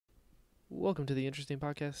Welcome to the Interesting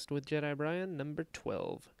Podcast with Jedi Brian, number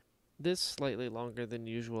 12. This slightly longer than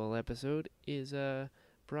usual episode is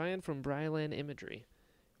Brian from BriLan Imagery.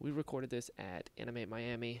 We recorded this at Animate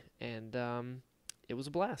Miami, and it was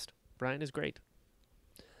a blast. Brian is great.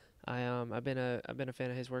 I've been a fan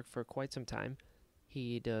of his work for quite some time.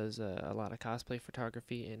 He does a lot of cosplay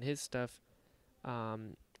photography, and his stuff,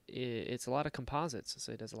 it's a lot of composites.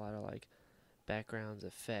 So he does a lot of like backgrounds,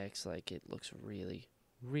 effects. Like it looks really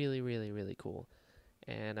cool,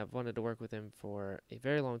 and I've wanted to work with him for a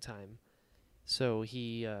very long time. So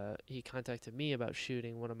he contacted me about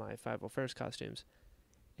shooting one of my 501st costumes,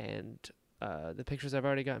 and the pictures I've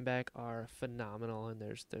already gotten back are phenomenal, and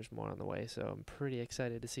there's more on the way, so I'm pretty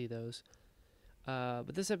excited to see those.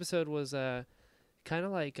 But this episode was kind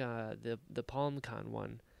of like the PalmCon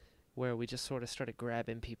one, where we just sort of started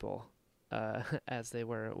grabbing people as they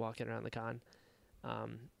were walking around the con.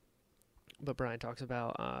 But Brian talks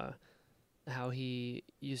about how he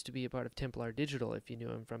used to be a part of Templar Digital, if you knew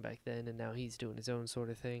him from back then, and now he's doing his own sort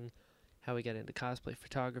of thing, how he got into cosplay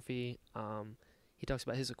photography. He talks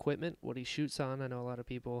about his equipment, what he shoots on. I know a lot of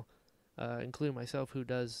people, including myself, who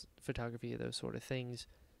does photography of those sort of things,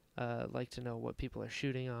 like to know what people are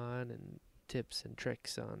shooting on and tips and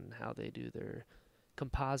tricks on how they do their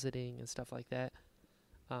compositing and stuff like that.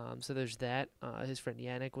 So there's that. His friend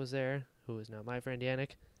Yannick was there, who is now my friend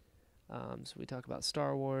Yannick. So we talk about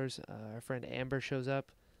Star Wars. Our friend Amber shows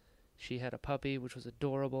up. She had a puppy, which was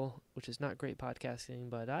adorable, which is not great podcasting,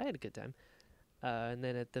 but I had a good time. And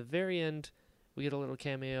then at the very end, we get a little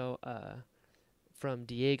cameo from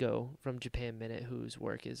Diego from Japan Minute, whose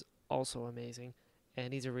work is also amazing,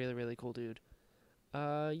 and he's a really cool dude.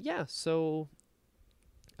 Yeah, so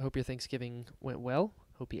I hope your Thanksgiving went well.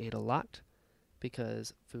 Hope you ate a lot,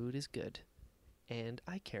 because food is good, and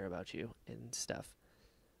I care about you and stuff.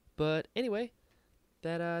 But anyway,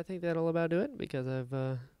 I think that'll about do it, because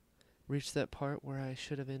I've reached that part where I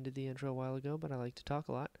should have ended the intro a while ago, but I like to talk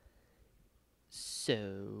a lot.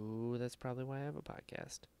 So that's probably why I have a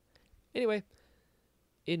podcast. Anyway,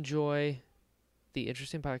 enjoy the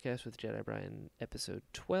Interesting Podcast with Jedi Brian, episode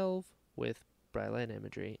 12, with BriLan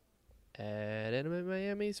Imagery at Animate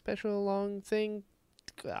Miami special long thing.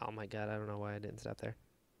 Oh my god, I don't know why I didn't stop there.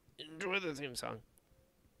 Enjoy the theme song.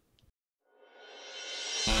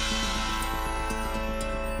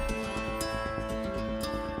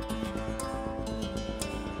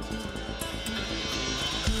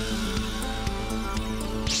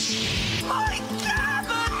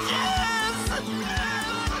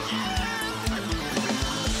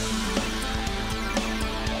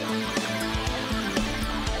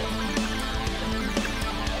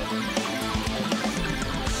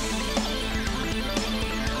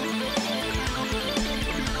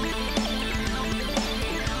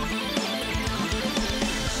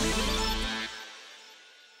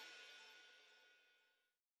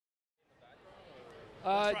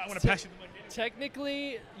 I'm going to pass you the mic.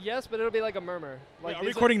 Technically, yes, but it'll be like a murmur. Like, Wait, are we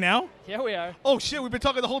recording now? Yeah, we are. Oh, shit, we've been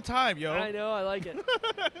talking the whole time, yo. I know, I like it.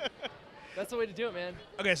 That's the way to do it, man.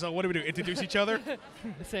 Okay, so what do we do? Introduce each other?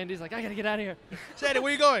 Sandy's like, I gotta get out of here. Sandy,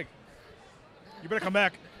 where you going? You better come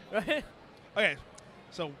back. Right? Okay,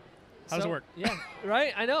 so how does it work? Yeah,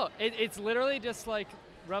 right? I know. It's literally just like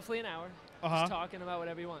roughly an hour. Uh-huh. Just talking about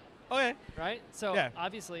whatever you want. Okay. Right? So, Yeah.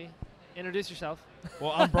 obviously, introduce yourself.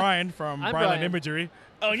 Well, I'm Brian from I'm BriLan Brian. Imagery.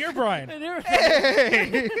 Oh, and you're Brian. And you're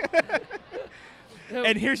Hey!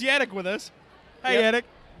 And here's Yannick with us. Hey, Yep. Yannick.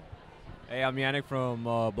 Hey, I'm Yannick from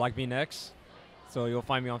Black Bean X. So you'll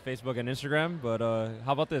find me on Facebook and Instagram. But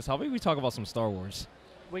how about this? How about we talk about some Star Wars?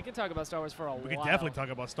 We can talk about Star Wars for a while. We can definitely talk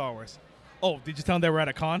about Star Wars. Oh, did you tell them that we're at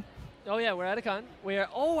a con? Oh, yeah, we're at a con.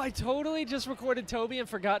 I totally just recorded Toby and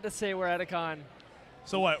forgot to say we're at a con.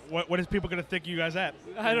 So what is people going to think you guys at?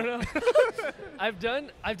 I don't know. I've done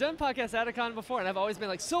podcasts at a con before, and I've always been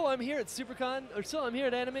like, so I'm here at SuperCon, or so I'm here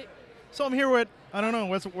at Animate. So I'm here with, I don't know,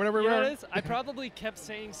 whatever You know we're what it is? I probably kept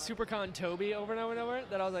saying SuperCon Toby over and over and over,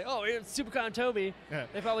 that I was like, oh, we're at SuperCon Toby. Yeah.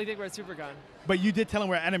 They probably think we're at SuperCon. But you did tell them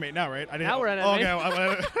we're at Animate now, right? I didn't. Now we're at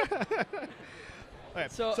Animate. Okay. Okay,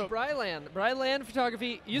 So BriLan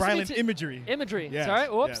Photography. BriLan Imagery. Imagery. Yes, Sorry,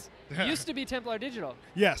 whoops. yes. Used to be Templar Digital.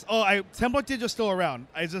 Yes. Oh, Templar Digital's still around.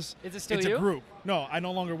 Is it still it's you? a group. No, I'm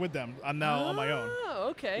no longer with them. I'm now on my own. Oh,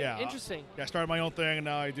 okay. Yeah. Interesting. I started my own thing, and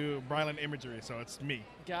now I do BriLan Imagery, so it's me.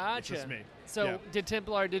 Gotcha. It's just me. So Yeah. did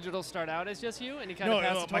Templar Digital start out as just you, and you kind No, of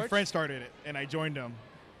passed the torch? my friend started it, and I joined them,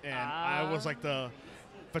 and I was like the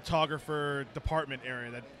photographer department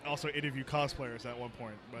area that also interviewed cosplayers at one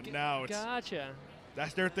point. But now it's Gotcha.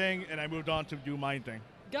 that's their thing, and I moved on to do my thing.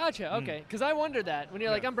 Gotcha. Okay. Because I wondered that when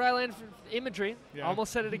you're like, Yeah. I'm BriLan Imagery. Yeah. I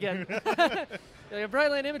almost said it again. You're like,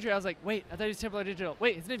 BriLan Imagery. I was like, wait, I thought he was Templar Digital.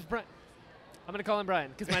 Wait, his name's Brian. I'm gonna call him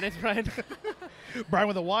Brian because my name's Brian. Brian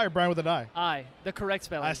with a Y or Brian with an I? I, the correct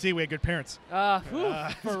spelling. I see we had good parents.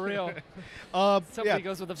 For real. Uh, Somebody yeah.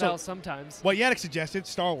 goes with a So, vowel sometimes. What Yannick suggested,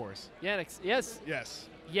 Star Wars. Yannick. Yes. Yes.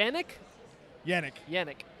 Yannick. Yannick.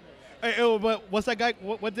 Yannick. Hey, oh, but what's that guy?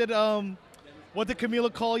 What did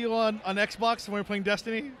Camila call you on Xbox when we were playing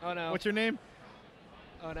Destiny? Oh no. What's your name?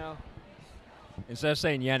 Oh no. Instead of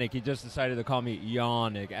saying Yannick, he just decided to call me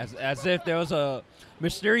Yannick, as if there was a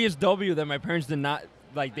mysterious W that my parents did not,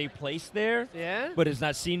 like, they placed there, Yeah. but it's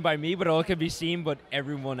not seen by me, but all can be seen but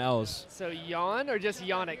everyone else. So yawn or just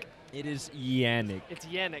Yannick? It is Yannick. It's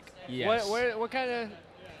Yannick. Yes. What kind of?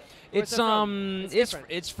 It's that from? It's different.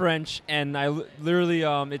 it's French, and I literally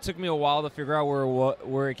it took me a while to figure out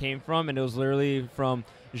where it came from, and it was literally from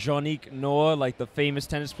Yannick Noah, like the famous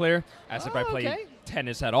tennis player, as if I played okay.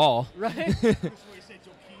 tennis at all. Right.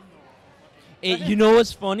 You know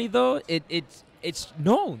what's funny though? It's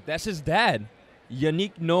no, that's his dad.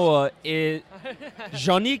 Yannick Noah is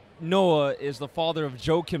Yannick Noah is the father of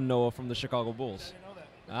Joakim Noah from the Chicago Bulls.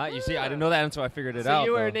 You see, I didn't know that until I figured it So out.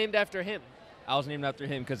 you were though. named after him. I was named after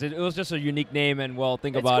him because it was just a unique name, and well,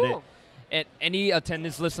 think It's about cool. it. At any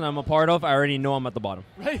attendance list I'm a part of, I already know I'm at the bottom.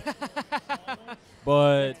 Right.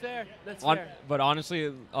 But That's fair. That's fair. but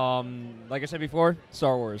honestly, like I said before,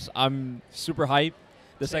 Star Wars. I'm super hyped.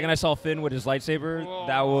 The Same. second I saw Finn with his lightsaber, Whoa.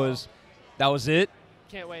 that was it.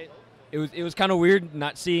 Can't wait. It was kind of weird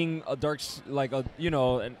not seeing a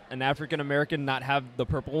an African American not have the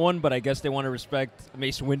purple one, but I guess they want to respect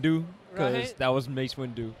Mace Windu because Right. that was Mace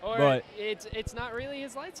Windu. Or But it's not really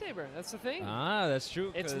his lightsaber. That's the thing. that's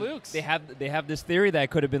true. It's 'cause Luke's. They have this theory that it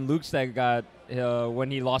could have been Luke's that got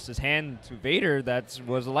when he lost his hand to Vader. That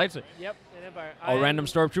was a lightsaber. Yep. An Empire. A random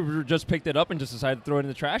stormtrooper just picked it up and just decided to throw it in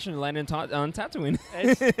the trash and land on Tatooine.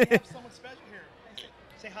 It's- We have someone special here.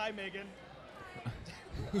 Say hi, Megan.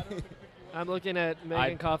 I'm looking at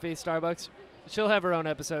Megan Coffee, Starbucks. She'll have her own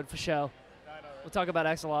episode for show. We'll talk about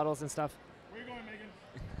axolotls and stuff. Where are you going, Megan?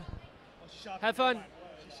 Oh, she's shopping. Have fun.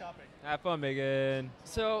 She's shopping. Have fun, Megan.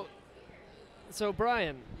 So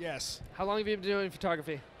Brian, Yes. how long have you been doing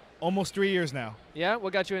photography? Almost 3 years now. Yeah?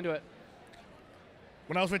 What got you into it?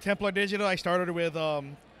 When I was with Templar Digital, I started with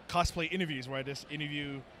cosplay interviews where I just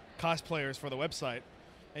interview cosplayers for the website.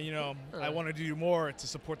 And, I wanted to do more to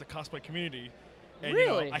support the cosplay community. And,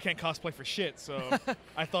 Really? I can't cosplay for shit, so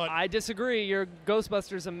I thought, I disagree. Your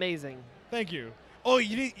Ghostbusters amazing. thank you. Oh,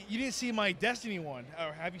 you didn't see my Destiny one?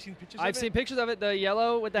 Or have you seen pictures of it? I've seen pictures of it, the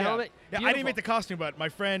yellow with the helmet. Yeah, I didn't Beautiful. make the costume, but my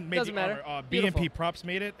friend made Doesn't the matter. armor. Beautiful. BMP Props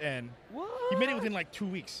made it, and What? he made it within like 2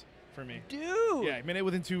 weeks for me. Dude. Yeah, he made it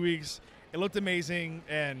within 2 weeks. It looked amazing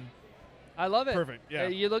and I love it. perfect. Yeah.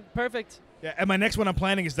 You look perfect. Yeah, and my next one I'm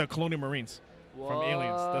planning is the Colonial Marines from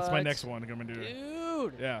Aliens. That's my What? next one I'm gonna do.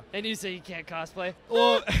 Dude. Yeah. And you say you can't cosplay.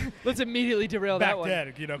 Well, Let's immediately derail back that one.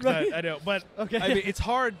 then, 'cause Right. I know, but Okay. I mean, it's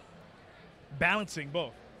hard balancing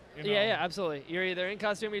both. Yeah, absolutely. You're either in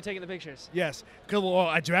costume or you're taking the pictures. Yes, because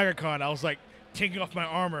at DragonCon I was like taking off my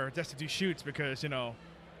armor just to do shoots because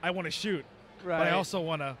I want to shoot, Right. but I also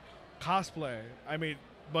want to cosplay. I mean,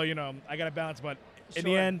 but I got to balance. But in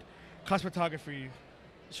the Sure. end, cosplay photography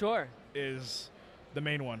Sure. is the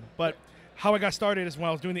main one. But how I got started is when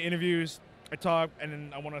I was doing the interviews, I talked, and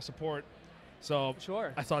then I want to support. So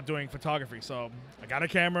Sure. I started doing photography. So I got a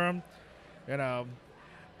camera,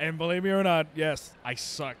 and believe me or not, yes, I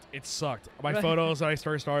sucked. It sucked. My Right. photos when I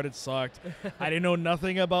first started sucked. I didn't know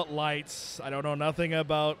nothing about lights. I don't know nothing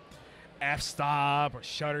about f-stop or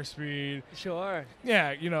shutter speed. Sure. Yeah,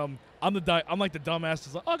 I'm like the dumbass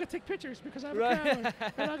that's like, oh, I can take pictures because I have a Right. camera.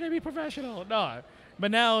 I'm not gonna be professional. No,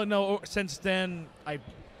 but now, no. Since then, I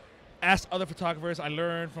asked other photographers. I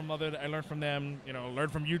learned from them.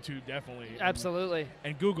 Learned from YouTube definitely. Absolutely.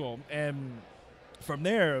 And Google, and from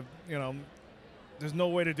there, there's no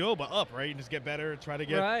way to do it but up, right? You just get better, try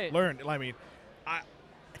to learn. I mean,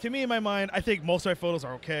 to me, in my mind, I think most of my photos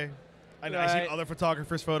are okay. I seen Right. other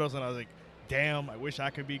photographers' photos, and I was like, damn, I wish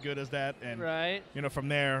I could be good as that. And Right. from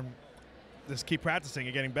there, just keep practicing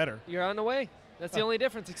and getting better. You're on the way. That's the only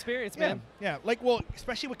difference. Experience, man. Yeah.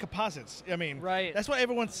 Especially with composites. I mean, Right. that's what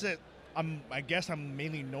everyone said. I guess I'm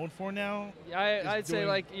mainly known for now. I'd say doing-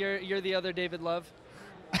 like you're the other David Love.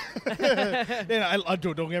 I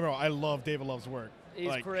don't get me wrong. I love David Love's work.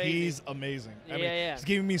 He's crazy. He's amazing. I mean, Yeah. he's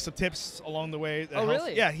giving me some tips along the way. that Oh, helps-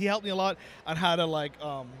 really? Yeah, he helped me a lot on how to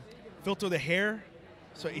filter the hair,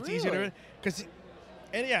 so it's easier Really? to.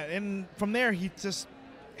 And from there he just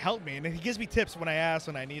helped me, and he gives me tips when I ask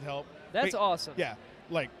when I need help. That's But- awesome. Yeah,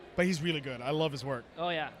 like but he's really good. I love his work. Oh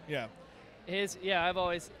yeah. Yeah. I've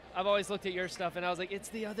always looked at your stuff and I was like, it's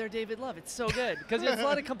the other David Love. It's so good because it's a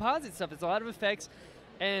lot of composite stuff. It's a lot of effects,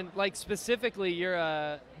 and like specifically your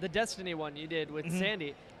the Destiny one you did with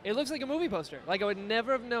Sandy. It looks like a movie poster. Like I would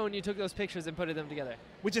never have known you took those pictures and put them together.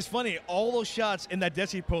 Which is funny. All those shots in that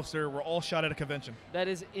Destiny poster were all shot at a convention. That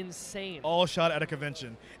is insane. All shot at a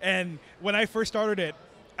convention. And when I first started it,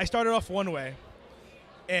 I started off one way,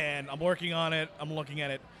 and I'm working on it. I'm looking at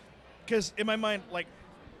it, because in my mind, like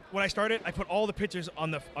when I started, I put all the pictures on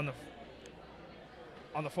the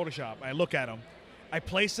Photoshop. I look at them. I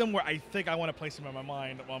place them where I think I want to place them in my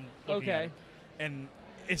mind while I'm looking at it. And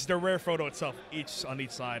it's the rare photo itself, each on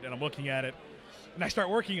each side, and I'm looking at it, and I start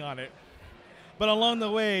working on it. But along the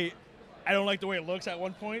way, I don't like the way it looks at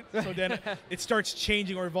one point, so then it starts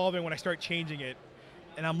changing or evolving when I start changing it,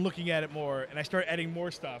 and I'm looking at it more, and I start adding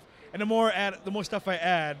more stuff. And the more stuff I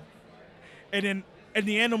add, and then in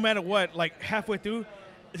the end, no matter what, like halfway through,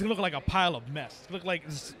 it's gonna look like a pile of mess. It's gonna look like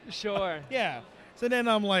sure. Yeah. So then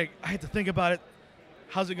I'm like, I had to think about it.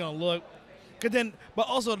 How's it gonna look? But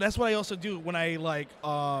also that's what I also do when I like go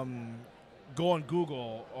on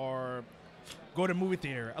Google or go to movie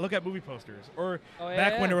theater. I look at movie posters. Or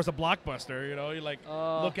back when there was a Blockbuster, you know, you like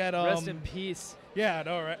look at rest in peace. Yeah, I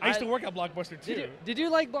know, right? I used to work at Blockbuster too. Did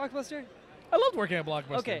you like Blockbuster? I loved working at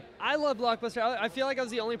Blockbuster. Okay, I love Blockbuster. I feel like I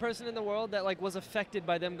was the only person in the world that like was affected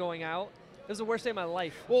by them going out. It was the worst day of my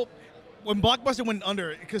life. Well, when Blockbuster went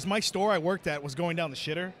under, because my store I worked at was going down the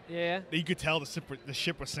shitter. Yeah. You could tell the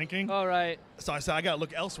ship was sinking. All right. So I said, I got to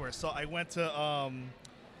look elsewhere. So I went to,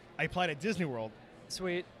 I applied at Disney World.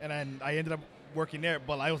 Sweet. And then I ended up working there,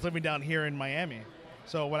 but I was living down here in Miami.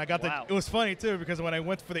 So when I got it was funny too, because when I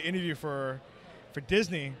went for the interview for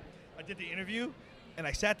Disney, I did the interview, and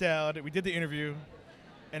I sat down, we did the interview,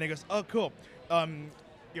 and he goes, oh, cool.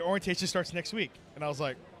 Your orientation starts next week. And I was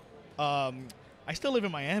like, I still live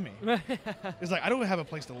in Miami. It's like, I don't have a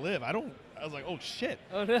place to live. I was like, oh shit.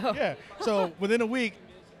 Oh no. Yeah. So within a week,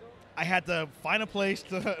 I had to find a place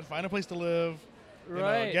to live,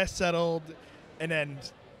 get settled, and then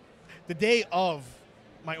the day of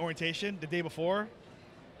my orientation, the day before,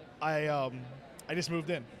 I just moved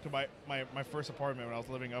in to my first apartment when I was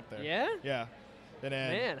living up there. Yeah. Yeah. And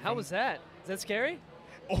then man, how was that? Is that scary?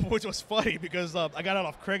 Oh, which was funny because I got out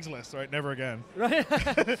of Craigslist, right? Never again. Right.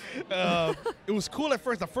 It was cool at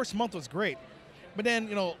first. The first month was great, but then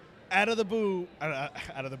out of the blue,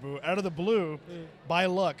 by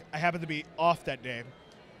luck, I happened to be off that day,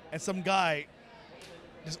 and some guy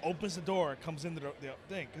just opens the door, comes into the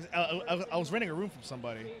thing. Cause I was renting a room from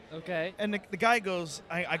somebody. Okay. And the guy goes,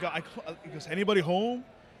 he goes, anybody home?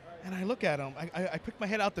 And I look at him. I pick my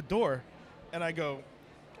head out the door, and I go,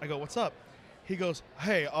 what's up? He goes,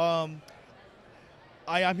 hey,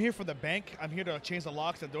 I'm here for the bank. I'm here to change the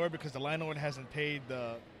locks at the door because the landlord hasn't paid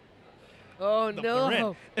the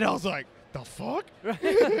rent. And I was like, the fuck?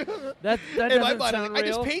 that doesn't sound real. I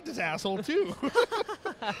just paid this asshole too.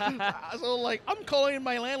 So like, I'm calling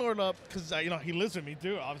my landlord up because he lives with me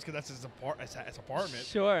too. Obviously, that's his apartment.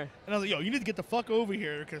 Sure. And I was like, yo, you need to get the fuck over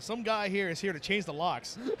here because some guy here is here to change the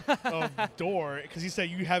locks of the door because he said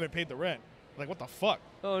you haven't paid the rent. Like, what the fuck?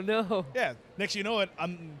 Oh no. Yeah. Next, you know it,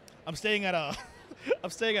 I'm staying at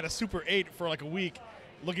a Super 8 for like a week,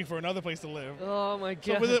 looking for another place to live. Oh my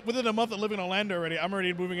god. So within a month of living in Orlando already, I'm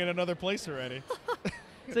already moving in another place already.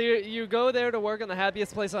 So you go there to work on the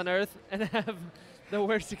happiest place on earth and have the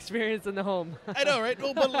worst experience in the home. I know, right?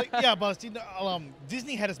 No, but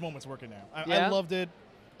Disney had its moments working there. I loved it.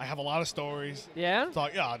 I have a lot of stories. Yeah. So,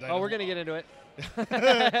 we're gonna get into it.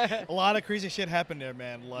 A lot of crazy shit happened there,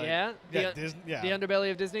 man. Like, Disney, the underbelly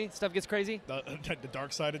of Disney, stuff gets crazy. The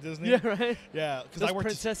dark side of Disney. Yeah, right. Yeah, because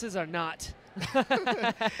princesses are not.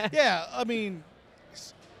 Yeah, I mean,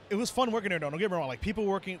 it was fun working there. Don't get me wrong. Like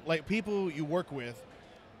people you work with,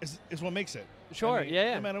 is what makes it. Sure. I mean,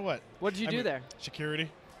 yeah. No matter what. What did you do there? Security.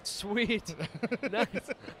 Sweet. Nice.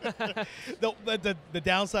 The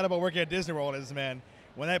downside about working at Disney World is, man,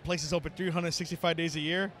 when that place is open 365 days a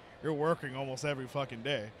year, you're working almost every fucking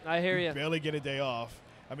day. I hear you. You barely get a day off.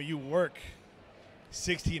 I mean, you work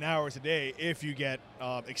 16 hours a day if you get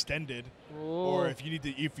extended, or if you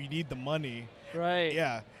need the money. Right.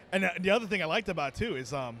 Yeah. And the other thing I liked about it too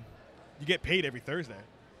is you get paid every Thursday.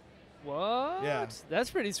 What? Yeah. That's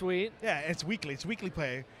pretty sweet. Yeah, it's weekly. It's weekly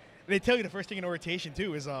pay. And they tell you the first thing in orientation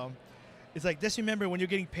too is it's like, just remember when you're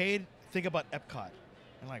getting paid, think about Epcot.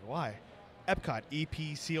 And like, why? Epcot,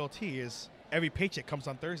 EPCOT, is every paycheck comes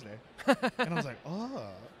on Thursday. And I was like, oh.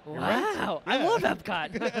 Wow. Right? I love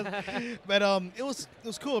Epcot. But it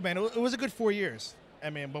was cool, man. It was a good 4 years. I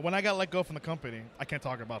mean, but when I got let go from the company, I can't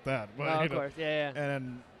talk about that. But, of course. Yeah.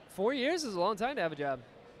 And 4 years is a long time to have a job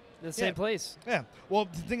in the same place. Yeah. Well,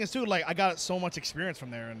 the thing is, too, like, I got so much experience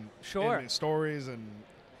from there, and Sure. the stories and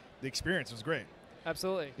the experience was great.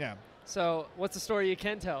 Absolutely. Yeah. So, what's a story you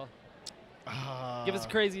can tell? Give us a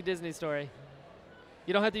crazy Disney story.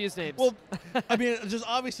 You don't have to use names. Well, I mean, just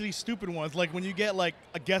obviously stupid ones, like when you get like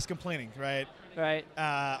a guest complaining, right? Right.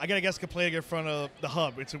 I got a guest complaining in front of the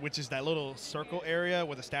hub, which is that little circle area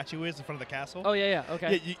where the statue is in front of the castle. Oh yeah,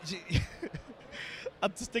 okay. Yeah,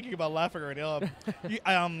 I'm just thinking about laughing right now.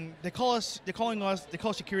 They call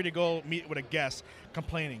security to go meet with a guest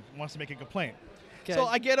complaining, wants to make a complaint. Okay. So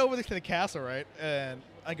I get over there to the castle, right, and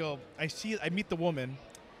I meet the woman.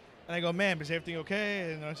 And I go, ma'am, is everything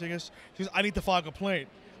okay? And she goes, I need to file a complaint.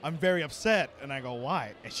 I'm very upset. And I go,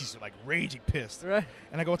 why? And she's like raging pissed. Right.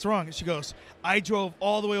 And I go, what's wrong? And she goes, I drove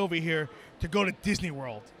all the way over here to go to Disney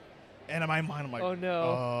World. And in my mind, I'm like, oh no.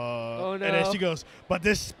 Oh no. And then she goes, but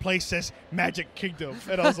this place says Magic Kingdom.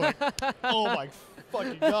 And I was like, oh my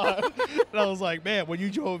fucking God. And I was like, man, when you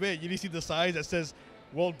drove in, you didn't see the signs that says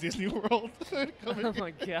Walt Disney World? Oh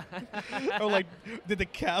my God. Or like, did the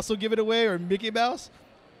castle give it away or Mickey Mouse?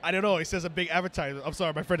 I don't know. It says a big advertisement. I'm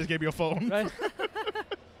sorry, my friend just gave me a phone. Right.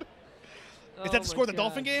 Is that the score of the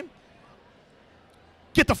Dolphin game?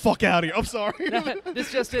 Get the fuck out of here. I'm sorry.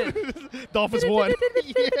 This just in. Dolphins won.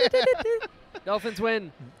 Yeah. Dolphins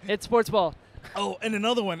win. It's sports ball. Oh, and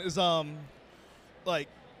another one is like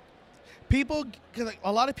people, cause like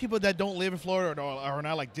a lot of people that don't live in Florida are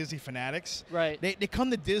not like Disney fanatics. Right. They come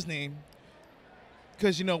to Disney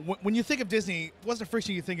because, you know, when you think of Disney, what's the first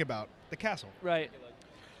thing you think about? The castle. Right.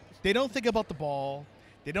 They don't think about the ball.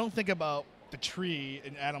 They don't think about the tree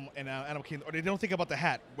in Animal Kingdom, or they don't think about the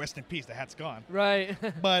hat. Rest in peace, the hat's gone. Right.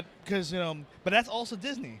 But because but that's also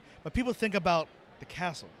Disney. But people think about the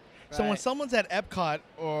castle. Right. So when someone's at Epcot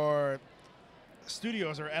or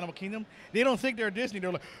Studios or Animal Kingdom, they don't think they're Disney.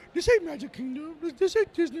 They're like, this ain't Magic Kingdom. This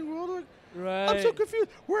ain't Disney World. Like, right. I'm so confused.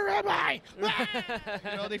 Where am I?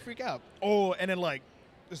 You know, they freak out. Oh, and then like,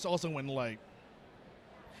 it's also when like,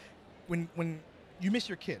 when you miss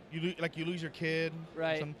your kid. You lose your kid.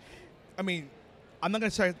 Right. I mean, I'm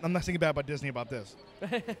not thinking bad about Disney about this.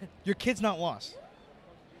 Your kid's not lost.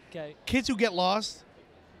 Okay. Kids who get lost,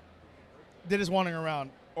 they're just wandering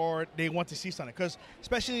around, or they want to see something. Because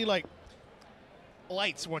especially like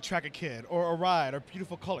lights will attract a kid, or a ride, or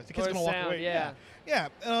beautiful colors. The kid's gonna walk away. Yeah.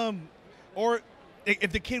 Or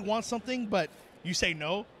if the kid wants something, but you say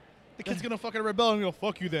no, the kid's gonna fucking rebel and go,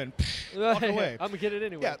 fuck you then. Walk away. I'm gonna get it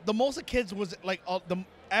anyway. Yeah, the most of kids was like, the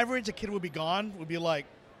average a kid would be gone would be like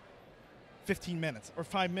 15 minutes or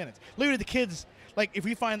 5 minutes. Literally, the kids, like, if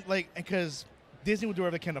we find, like, because Disney will do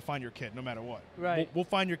whatever they can to find your kid, no matter what. Right. We'll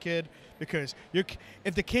find your kid because if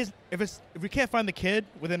we can't find the kid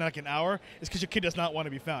within like an hour, it's because your kid does not want to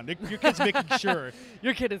be found. Your kid's making sure.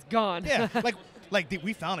 Your kid is gone. Yeah,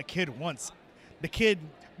 we found a kid once. The kid,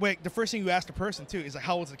 the first thing you ask the person too is like,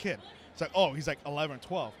 how old's the kid? It's like, oh, he's like 11 or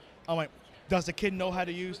 12. I'm like, does the kid know how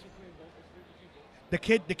to use? The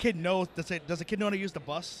kid knows. Does the kid know how to use the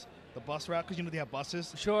bus route? Because, you know, they have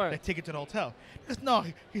buses. Sure. They take it to the hotel. Because no,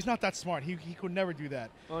 he's not that smart. He could never do that.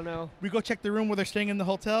 Oh no. We go check the room where they're staying in the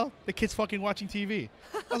hotel. The kid's fucking watching TV.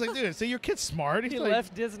 I was like, dude, so your kid's smart. He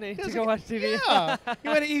left Disney to go watch TV.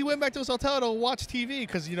 Yeah. He went back to his hotel to watch TV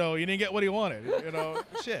because, you know, he didn't get what he wanted. You know,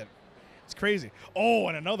 shit. It's crazy. Oh,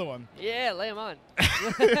 and another one. Yeah, lay him on.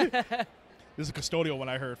 This is a custodial one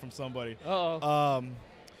I heard from somebody. Uh-oh.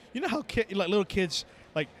 You know how little kids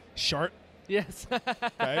like shart? Yes.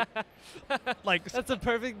 Right? Like, that's a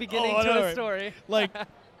perfect beginning to a story. Like,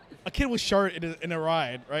 a kid was shart in a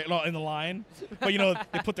ride, right? In the line, but, you know,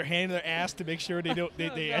 they put their hand in their ass to make sure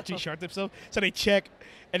they actually shart themselves. So they check,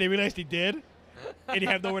 and they realize they did, and they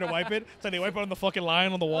have nowhere to wipe it. So they wipe it on the fucking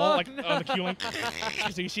line on the wall, on the queue line.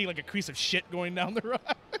 So you see like a crease of shit going down the ride.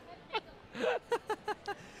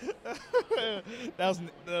 That was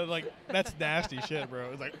that's nasty shit, bro.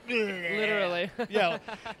 It was like literally. Yeah.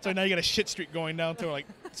 So now you got a shit streak going down to like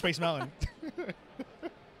Space Mountain.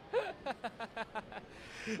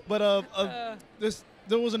 But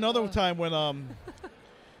there was another time when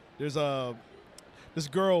there's this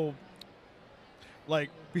girl, like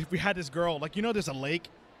we had this girl, like, you know, there's a lake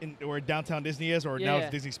where downtown Disney is, or now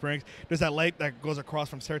it's Disney Springs. There's that lake that goes across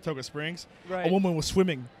from Saratoga Springs. Right. A woman was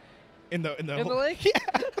swimming in the lake. Yeah.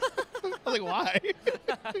 I was like, why?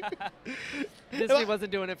 Disney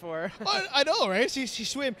wasn't doing it for her. I know, right? She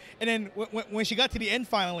swam, and then when she got to the end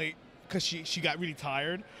finally, because she got really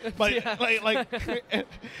tired, but like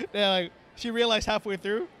she realized halfway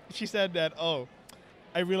through, she said that, oh,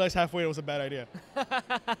 I realized halfway it was a bad idea.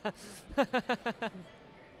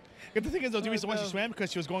 The thing is, though, the reason why she swam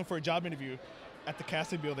because she was going for a job interview at the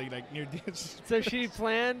casting building, like near. So she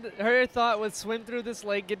planned. Her thought was swim through this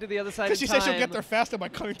lake, get to the other side. Because she said she'll get there faster by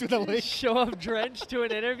coming through the lake. Show up drenched to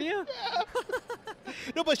an interview. Yeah.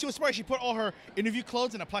 No, but she was smart. She put all her interview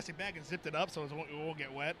clothes in a plastic bag and zipped it up so it won't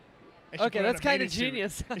get wet. Okay, that's kind of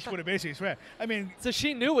genius. And she put it basically sweat. I mean, so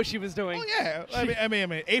she knew what she was doing. Oh yeah. I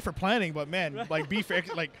mean, A for planning, but man, right. Like B for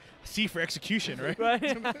C for execution, right?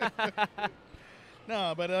 Right.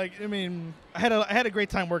 No, but I mean, I had a great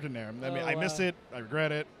time working there. I mean, I miss it. I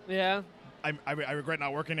regret it. Yeah. I regret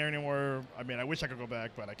not working there anymore. I mean, I wish I could go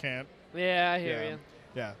back, but I can't. Yeah, I hear you.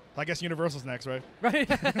 Yeah. I guess Universal's next, right? Right.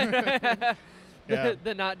 Yeah.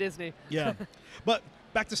 The not Disney. Yeah. But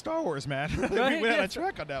back to Star Wars, man. Right? We went on a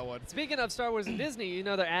track on that one. Speaking of Star Wars and Disney, you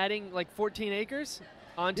know they're adding like 14 acres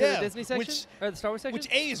onto the Disney section or the Star Wars section. Which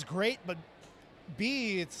A is great, but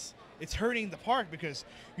B it's hurting the park because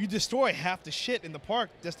you destroy half the shit in the park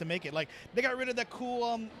just to make it. Like they got rid of that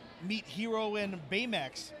cool Meet Hero and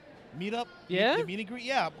Baymax meetup. Yeah. The meet and greet.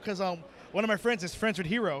 Yeah, because one of my friends is friends with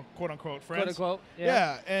Hero, quote unquote friends. Quote unquote.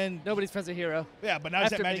 Yeah, and nobody's friends with Hero. Yeah, but now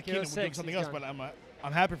he's at Magic Hero Kingdom doing something else. gone. But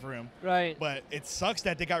I'm happy for him. Right. But it sucks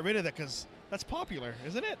that they got rid of that because that's popular,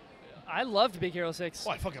 isn't it? I loved Big Hero 6. Oh,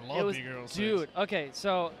 I fucking love Big Hero 6. Dude, okay,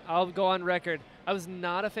 so I'll go on record. I was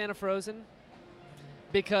not a fan of Frozen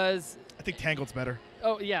because I think Tangled's better.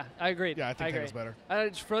 Oh, yeah, I agreed. Yeah, I think Tangled's better.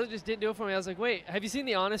 Frozen just didn't do it for me. I was like, wait, have you seen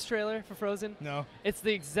the Honest trailer for Frozen? No. It's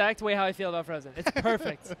the exact way how I feel about Frozen. It's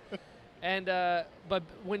perfect. And but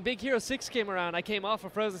when Big Hero 6 came around, I came off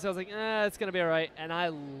of Frozen, so I was like, it's going to be all right. And I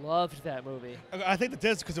loved that movie. I think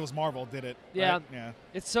that because it was Marvel did it. Yeah. Right? Yeah.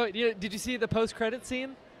 It's so. Did you see the post-credit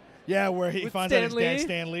scene? Yeah, where he finds out his Stan dad Lee?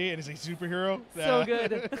 Stan Lee and he's a superhero. So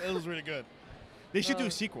good. It was really good. They should do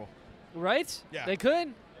a sequel. Right? Yeah. They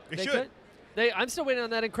could. They should. I'm still waiting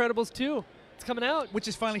on that Incredibles 2. It's coming out. Which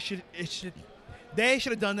is finally they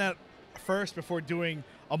should have done that first before doing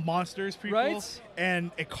a Monsters prequel Right?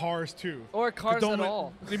 and a Cars 2. Or Cars at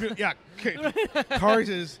all. Yeah. Okay. Cars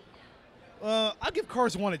is. I'll give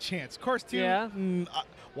Cars 1 a chance. Cars 2. Yeah.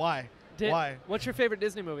 Why? Why? What's your favorite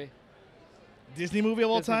Disney movie? Disney movie of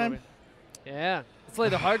all time? Movie. Yeah. Let's lay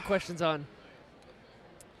the hard questions on.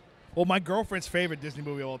 Well, my girlfriend's favorite Disney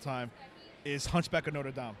movie of all time is Hunchback of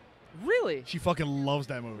Notre Dame. Really? She fucking loves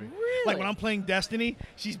that movie. Really? Like when I'm playing Destiny,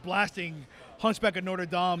 she's blasting Hunchback of Notre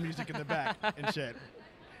Dame music in the back and shit.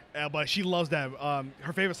 But she loves that.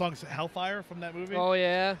 Her favorite song is Hellfire from that movie. Oh,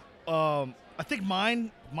 yeah. I think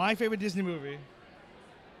my favorite Disney movie.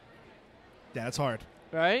 Yeah, it's hard.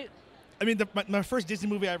 Right? I mean, my first Disney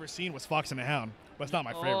movie I ever seen was Fox and the Hound, but it's not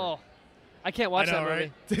my favorite. Oh, I can't watch that movie.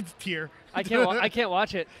 Right? It's tear. I can't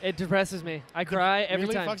watch it. It depresses me. I cry every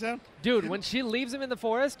really? time. Fox and the Hound? Dude, when she leaves him in the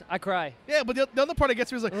forest, I cry. Yeah, but the other part that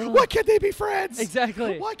gets me is like, why can't they be friends?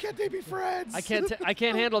 Exactly. Why can't they be friends? I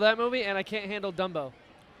can't handle that movie, and I can't handle Dumbo.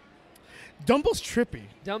 Dumbo's trippy.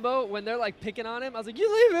 Dumbo, when they're like picking on him, I was like,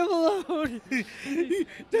 you leave him alone.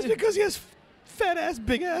 That's because he has fat ass,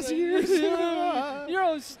 big ass ears. You're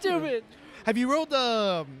all stupid. Have you rode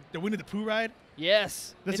the Winnie the Pooh ride?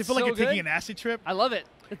 Yes. Does it feel like you're taking an acid trip? I love it.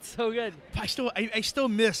 It's so good. I still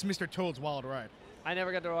miss Mr. Toad's Wild Ride. I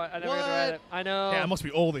never got to ride it. I know. Yeah, I must be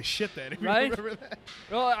old as shit then. Right? You remember that?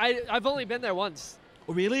 Well, I've only been there once.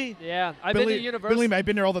 Oh, really? Yeah. I've been to Universal. Believe me, I've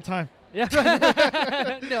been there all the time.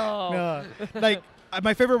 Yeah. No. Like,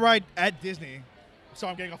 my favorite ride at Disney, so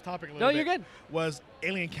I'm getting off topic a little bit. No, you're good. Was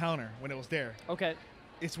Alien Encounter when it was there. Okay.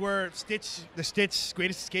 It's where the Stitch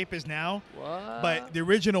Greatest Escape is now. What? But the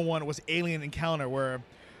original one was Alien Encounter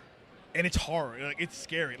and it's horror. Like, it's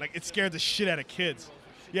scary. Like, it scared the shit out of kids.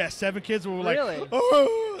 Yeah, 7 kids were like, really?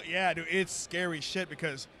 Oh, yeah, dude, it's scary shit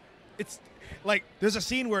because it's like there's a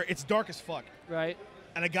scene where it's dark as fuck. Right.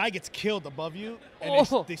 And a guy gets killed above you, and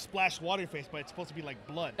they splash water in your face, but it's supposed to be like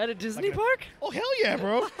blood. At a Disney park? Oh, hell yeah,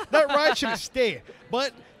 bro. That ride should have stayed.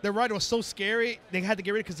 But the ride was so scary, they had to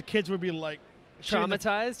get rid of it because the kids would be like...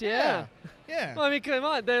 Traumatized? Yeah. Well, I mean, come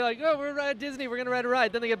on. They're like, oh, we're at Disney. We're going to ride a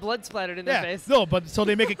ride. Then they get blood splattered in their face. No, but so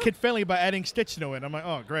they make it kid-friendly by adding Stitch to it. I'm like,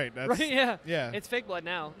 oh, great. That's, right, yeah. Yeah. It's fake blood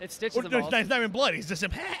now. It's Stitch involved. It's not even blood. He's just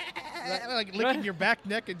like licking your back,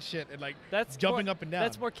 neck, and shit, and like jumping up and down.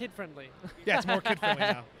 That's more kid-friendly. Yeah, it's more kid-friendly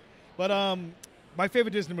now. But my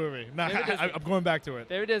favorite Disney movie. No, I'm going back to it.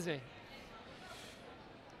 Favorite Disney.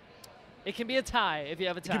 It can be a tie if you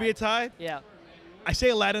have a tie. It can be a tie? Yeah. I say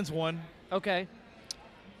Aladdin's one. Okay.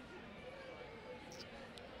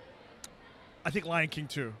 I think Lion King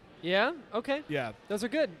 2. Yeah? Okay. Yeah. Those are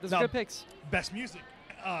good. Those are good picks. Best music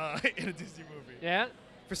in a Disney movie. Yeah?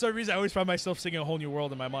 For some reason, I always find myself singing A Whole New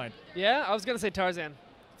World in my mind. Yeah? I was going to say Tarzan.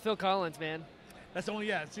 Phil Collins, man. That's the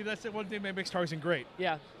only, see, that's the one thing that makes Tarzan great.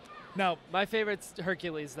 Yeah. Now, my favorite's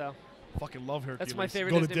Hercules, though. Fucking love Hercules. That's my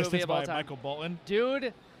favorite Go Disney the movie Distance of all by time. Michael Bolton.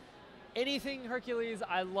 Dude, anything Hercules,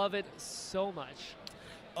 I love it so much.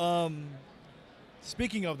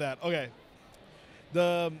 Speaking of that, okay.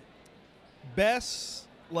 The best,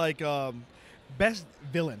 best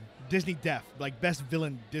villain, Disney death. Like, best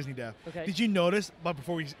villain, Disney death. Okay. Did you notice, but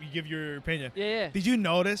before you give your opinion. Yeah. Did you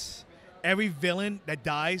notice every villain that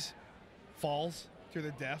dies falls to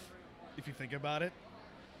their death, if you think about it?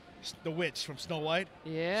 The witch from Snow White.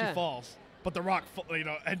 Yeah. She falls. But the rock,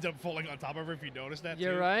 ends up falling on top of her, if you notice that,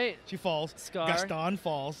 You're too. right. She falls. Scar. Gaston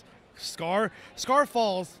falls. Scar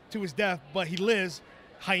falls to his death, but he lives.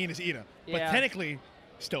 Hyenas eat him. But Yeah. technically,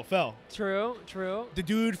 still fell. True. The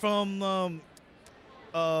dude from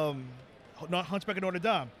not Hunchback of Notre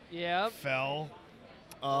Dame Yep. fell.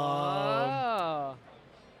 Oh.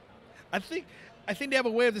 I think they have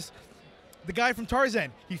a way of this. The guy from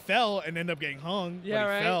Tarzan, he fell and ended up getting hung. Yeah, but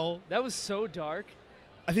he right. fell. That was so dark.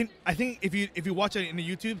 I think if you watch it in the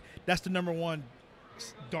YouTube, that's the #1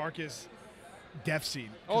 darkest death scene.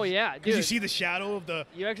 Oh, yeah, Because you dude. see the shadow of the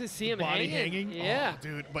You actually see him body hanging. hanging. Yeah. Oh,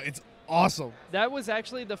 dude, but it's awesome. That was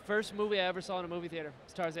actually the first movie I ever saw in a movie theater.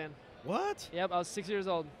 It's Tarzan. What? Yep, I was 6 years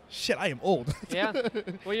old. Shit, I am old. Yeah.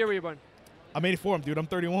 What year were you born? I'm 84, dude. I'm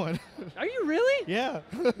 31. Are you really? Yeah.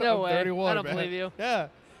 No I'm way. 31, I don't man. believe you. Yeah.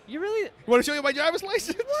 You really? You want to show you my driver's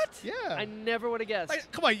license? What? Yeah. I never would have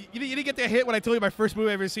guessed. Come on, you didn't get that hit when I told you my first movie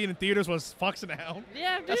I ever seen in theaters was Fox and the Hound?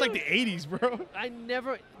 Yeah, dude. That's like the 80s, bro. I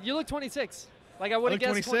never. You look 26. Like I would have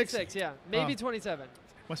look guessed 26? 26. Yeah, maybe 27.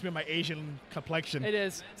 Must be my Asian complexion. It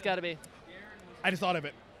is. It's got to be. I just thought of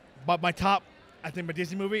it. But my top, I think, my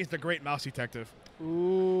Disney movie is The Great Mouse Detective.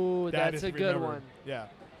 Ooh, That that's is a good remembered. one. Yeah.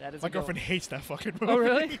 That is. My a good girlfriend one. hates that fucking movie. Oh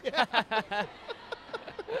really?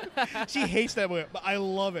 She hates that movie, but I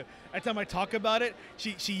love it. Every time I talk about it,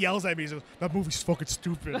 she yells at me. She goes, "That movie's fucking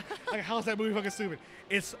stupid." Like, how's that movie fucking stupid?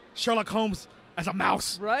 It's Sherlock Holmes as a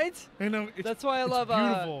mouse. Right? You know, That's why I love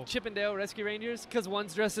beautiful. Chip and Dale Rescue Rangers, because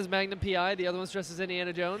one's dressed as Magnum P.I., the other one's dressed as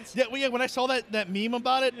Indiana Jones. Yeah, well, yeah. When I saw that meme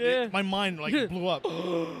about it, Yeah. my mind like blew up.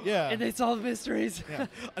 Yeah. And they solve mysteries. Yeah.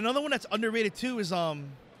 Another one that's underrated too is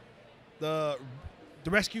the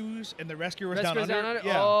Rescues and the Rescuers Down Rescuers Under. Down Under?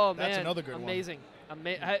 Yeah, Oh, that's man. another good Amazing.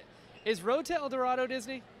 Is Road to El Dorado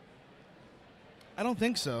Disney? one. I don't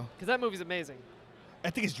think so. Because that movie's amazing. I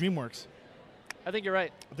think it's DreamWorks. I think you're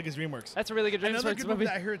right. I think it's DreamWorks. That's a really good Another DreamWorks good movie. movie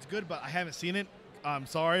that I heard it's good, but I haven't seen it. I'm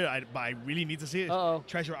sorry, but I really need to see it. Uh-oh.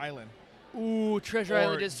 Treasure Island. Ooh, Treasure Or-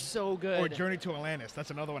 Island is so good. Or Journey to Atlantis.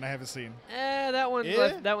 That's another one I haven't seen. That one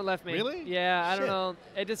Yeah? left me. Really? Yeah, I don't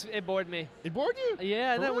Shit. know. It bored me. It bored you?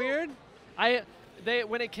 Yeah, isn't that For real? weird?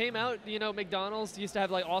 When it came out, McDonald's used to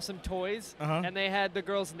have like awesome toys, Uh-huh. and they had the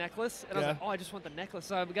girl's necklace, and I was Yeah. like, oh, I just want the necklace.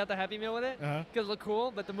 So I got the Happy Meal with it Uh-huh. because it looked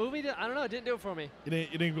cool. But the movie, I don't know, it didn't do it for me. You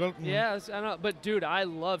didn't go? Yeah, I don't know. But dude, I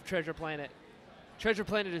love Treasure Planet. Treasure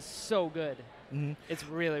Planet is so good. Mhm. It's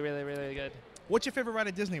really, really, really good. What's your favorite ride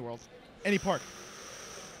at Disney World? Any park?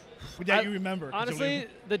 That you remember? 'cause you'll Honestly, leave-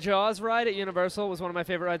 the Jaws ride at Universal was one of my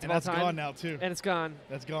favorite rides and of all that's time. gone now too. And it's gone.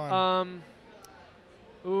 That's gone.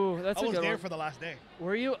 Ooh, that's I a was good there one. for the last day.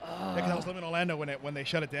 Were you? Yeah, because I was living in Orlando when they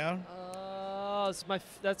shut it down. Oh,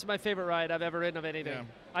 that's my favorite ride I've ever ridden of anything.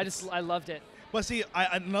 Yeah. I loved it. But see,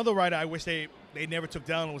 another ride I wish they never took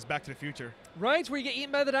down was Back to the Future. Right, where you get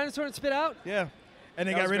eaten by the dinosaur and spit out? Yeah, and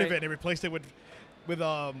they That got was rid of great. it and they replaced it with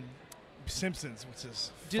Simpsons, which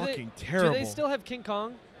is Do fucking they, terrible. Do they still have King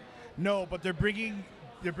Kong? No, but they're bringing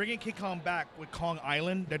King Kong back with Kong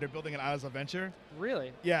Island that they're building in Islands of Adventure.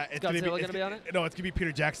 Really? Yeah, it's gonna Godzilla be, gonna be on it? No, it's gonna be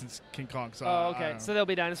Peter Jackson's King Kong. So, Oh, okay. So there'll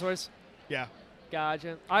be dinosaurs. yeah,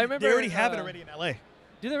 Gotcha. I remember. they already have it already in LA.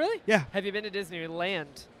 Do they really? Yeah. Have you been to Disneyland?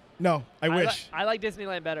 No, I wish. I like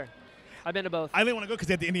Disneyland better. I've been to both. I didn't want to go because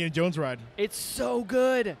they had the Indiana Jones ride. It's so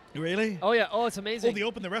good. Really? Oh yeah. Oh, it's amazing. Oh, they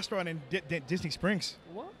opened the restaurant in Disney Springs.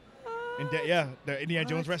 What? The Indiana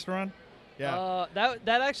Jones What? restaurant. Yeah.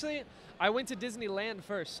 That actually, I went to Disneyland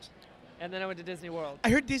first, and then I went to Disney World. I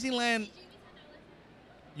heard Disneyland.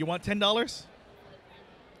 You want $10?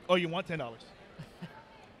 Oh, you want $10?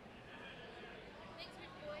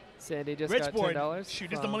 Sandy just Rich got boy. $10. Shoot,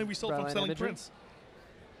 this is the money we sold from BriLan selling Imagery. prints.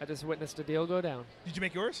 I just witnessed a deal go down. Did you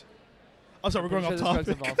make yours? I'm sorry, we're going Pretty off sure topic.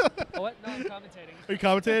 there's drugs involved. Oh, what? No, I'm commentating. Are you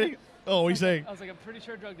commentating? Oh, what are you saying? I was like, I'm pretty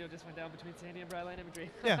sure a drug deal just went down between Sandy and BriLan Imagery.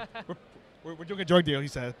 Yeah, we're doing a drug deal, he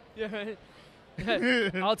said. Yeah,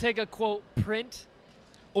 right. I'll take a quote print.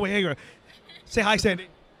 Oh, wait, hang on. Say hi, Sandy.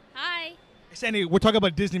 Hi. Sandy, we're talking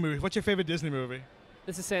about Disney movies. What's your favorite Disney movie?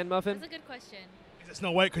 This is Sand Muffin. That's a good question. Is it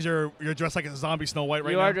Snow White? Because you're dressed like a zombie Snow White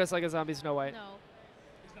right You now? are dressed like a zombie Snow White. No.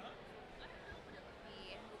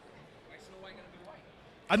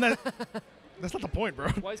 I'm not. That's not the point, bro.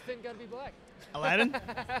 Why's Finn gotta be black? Aladdin?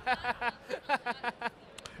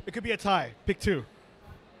 It could be a tie. Pick two.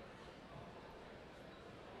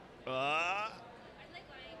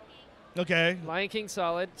 Okay. Lion King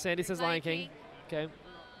solid. Sandy says Lion King. Okay.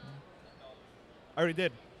 I already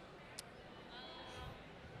did.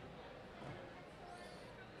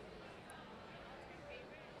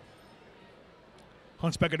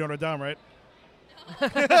 Hunchback of Notre Dame, right?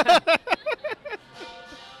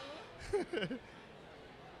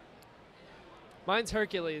 Mine's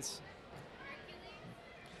Hercules.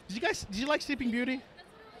 Did you like Sleeping Beauty?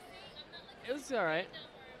 It was all right.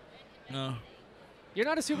 No. You're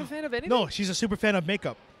not a super fan of anything? No, she's a super fan of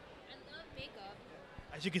makeup. I love makeup.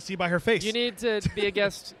 As you can see by her face. You need to be a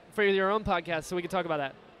guest for your own podcast so we can talk about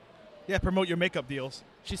that. Yeah, promote your makeup deals.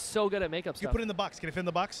 She's so good at makeup You stuff. put it in the box. Can it fit in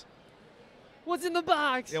the box? What's in the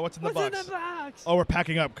box? Yeah, what's in the box? What's in the box? Oh, we're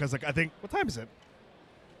packing up because like I think what time is it?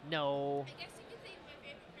 No. I guess you could say my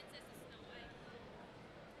favorite princess is Snow White.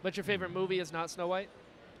 But your favorite movie is not Snow White?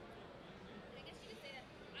 I guess you could say that.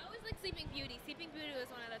 I always like Sleeping Beauty. Sleeping Beauty was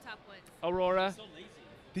one of the top ones. Aurora.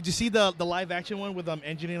 Did you see the live action one with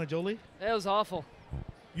Angelina Jolie? That was awful.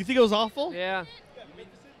 You think it was awful? Yeah. I haven't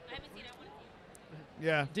seen that one.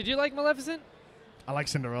 Yeah. Did you like Maleficent? I like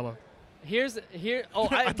Cinderella. Oh, I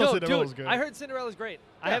thought Cinderella dude, was good. I heard Cinderella's great.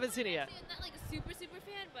 I Yeah. haven't seen it yet. I'm not like a super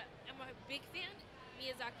fan, but I'm a big fan.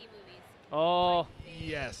 Miyazaki movies. Oh,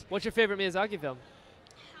 Yes. what's your favorite Miyazaki film?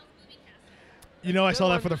 Howl's Moving Castle. You know, I Good saw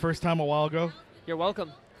one. that for the first time a while ago. You're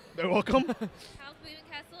welcome. You're welcome. Howl's Moving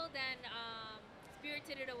Castle, then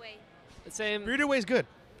Spirited Away. The same. Spirited Away is good.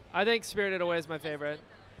 I think Spirited Away is my favorite.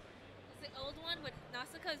 It's the old one, but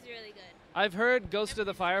Nausicaa is really good. I've heard Ghost of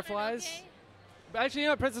the Fireflies. Actually, you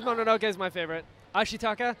know, Princess Mononoke is my favorite.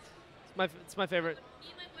 Ashitaka, it's my favorite. Me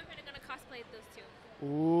and my boyfriend are gonna cosplay those two.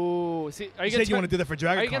 Ooh, see, are You you gonna said you want to do that for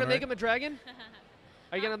Dragon Are you gonna Con, make right? him a dragon?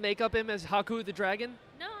 Are you gonna make up him as Haku the dragon?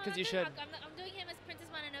 No, 'Cause you should. I'm doing him as Princess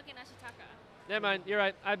Mononoke and Ashitaka. Never mind. You're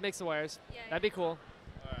right. I'd mix the wires. Yeah, That'd be cool.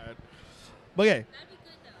 All right. But okay. That'd be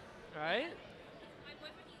good though. All right. My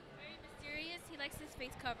boyfriend, he's very mysterious. He likes his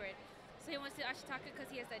face covered. So he wants to Ashitaka because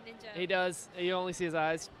he has that ninja. He does. You only see his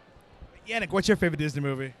eyes. Yannick, what's your favorite Disney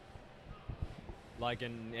movie? Like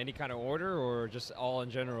in any kind of order or just all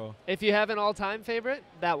in general? If you have an all-time favorite,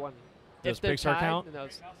 that one. Does if they're Pixar tied, count? then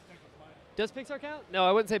those. Does Pixar count? No,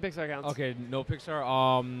 I wouldn't say Pixar counts. Okay, no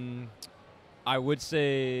Pixar. I would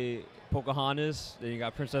say Pocahontas. Then you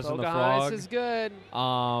got Princess and the Frog. Pocahontas is good.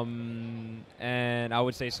 And I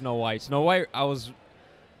would say Snow White. Snow White,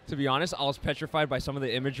 to be honest, I was petrified by some of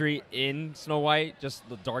the imagery in Snow White, just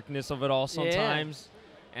the darkness of it all sometimes,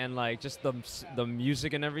 and like just the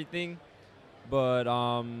music and everything. But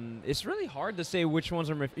it's really hard to say which ones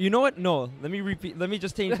are my. You know what? No, let me repeat. Let me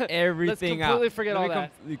just change everything out. Let's completely forget all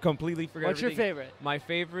that. Completely forget. What's your everything. favorite? My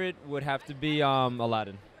favorite would have to be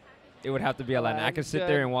Aladdin. It would have to be Aladdin. I could sit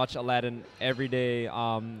there and watch Aladdin every day.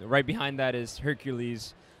 Right behind that is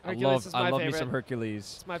Hercules. Hercules is my I love favorite. me some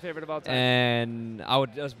Hercules. It's my favorite of all time. And I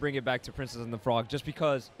would just bring it back to Princess and the Frog, just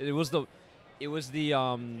because it was the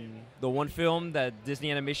one film that Disney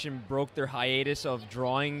Animation broke their hiatus of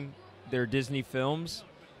drawing their Disney films.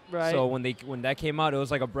 Right. So when that came out, it was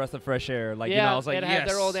like a breath of fresh air. Like, yeah, you know, I was like, it yes. had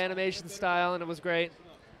their old animation style, and it was great.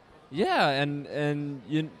 Yeah,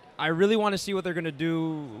 and I really want to see what they're gonna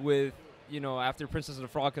do with, after Princess and the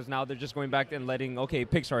Frog, because now they're just going back and letting, okay,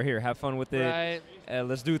 Pixar here, have fun with it. Right.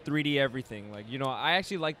 Let's do 3D everything. Like, I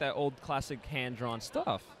actually like that old classic hand-drawn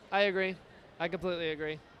stuff. I agree. I completely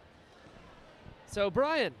agree. So,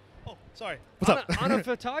 Brian. Oh, sorry. What's up? On a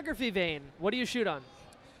photography vein, what do you shoot on?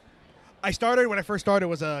 When I first started,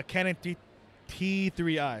 was a Canon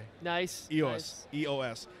T3i. Nice. EOS.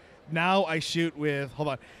 EOS. Now I shoot with, hold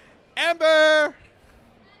on, Amber!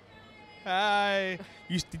 Hi.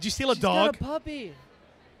 Did you steal a She's dog? got a puppy.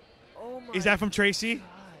 Oh my. Is that from Tracy?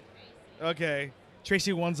 God. Okay.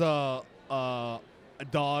 Tracy wants a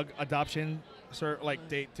dog adoption,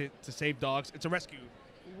 to save dogs. It's a rescue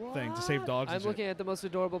thing to save dogs. I'm looking at the most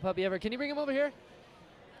adorable puppy ever. Can you bring him over here?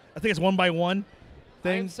 I think it's 1x1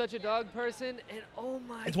 thing. I'm such a dog person, and oh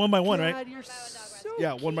my. It's 1x1, God, right? You're so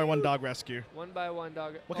Yeah, 1x1 cute. dog rescue. 1x1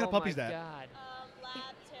 dog. What kind of puppy is that? God. Lab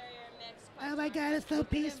Terrier mix. Oh my God, it's so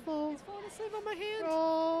peaceful. He's falling asleep on my hand.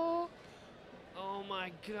 Oh. Oh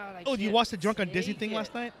my God. Oh, you can't watched the Drunk on Disney take thing it.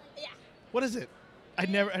 last night? Yeah. What is it? I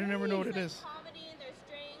never know what it There's is. comedy and there's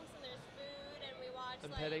drinks and there's food and we watch I'm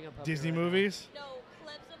petting a puppy. Disney right now. movies? no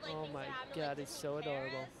clips of like Oh things my that happen God, like it's so Disney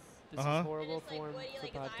adorable. Paris. This Uh-huh. is And horrible it's like form Woody, for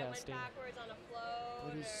like his eye went podcasting. backwards on a float.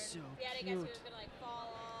 It is or so we had to guess cute. who was gonna like fall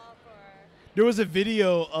off or There was a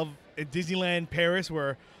video of at Disneyland Paris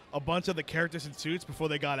where a bunch of the characters in suits before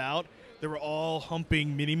they got out, they were all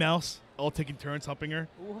humping Minnie Mouse, all taking turns humping her.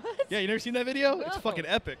 What? Yeah, you never seen that video? No. It's fucking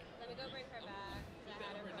epic. Let me go bring her back. 'Cause I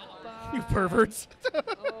had her for a while. You perverts.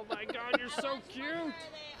 Oh my God, you're so One cute. where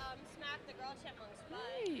they smacked the girl chipmunk's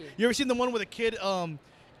butt. You ever seen the one where the kid I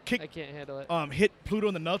can't handle it. hit Pluto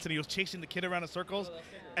in the nuts and he was chasing the kid around in circles?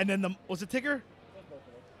 And then was it Tigger?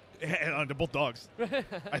 They're both dogs,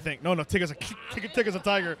 I think. No, Tigger's a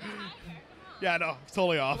tiger. Yeah, no, it's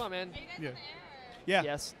totally off. Come on, man. Are you guys Yeah. in the air? Yeah.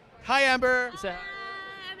 Yes. Hi, Amber. Is that-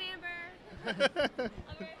 I'm Amber.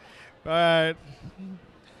 All right.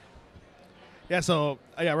 Yeah, so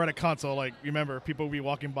we're at a console. Like, remember, people will be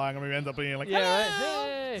walking by and we end up being like, Yeah, "Hello!"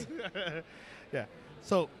 right. Hey. Yeah.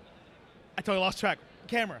 So I totally lost track.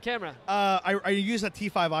 Camera. Camera. I use a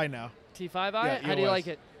T5i now. T5i? Yeah, How do you EOS. like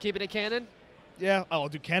it? Keeping it Canon? Yeah. Oh, I'll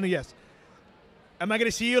do Canon. Yes. Am I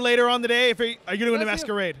gonna see you later on today? Are you doing the Let's see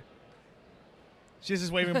you. masquerade? She's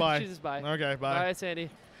just waving by. She's just by. Okay. Bye. All right, Sandy.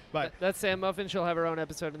 Bye. That's Sam Muffin. She'll have her own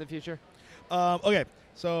episode in the future. Okay.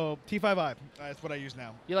 So T5i. That's what I use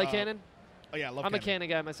now. You like Canon? Oh yeah, I love I'm a Canon. Canon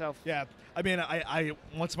guy myself. Yeah, I mean, I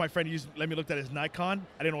once my friend let me look at his Nikon.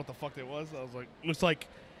 I didn't know what the fuck it was. I was like, looks like,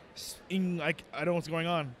 I don't know what's going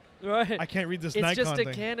on. Right. I can't read this It's Nikon just a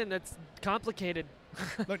thing. Canon that's complicated.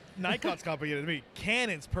 Look, Nikon's complicated to me.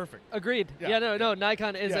 Canon's perfect. Agreed. Yeah, Yeah, no,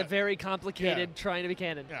 Nikon is Yeah. a very complicated Yeah. trying to be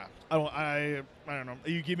Canon. Yeah, I don't know.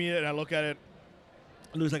 You give me it and I look at it,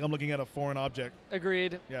 it looks like I'm looking at a foreign object.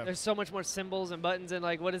 Agreed. Yeah. There's so much more symbols and buttons and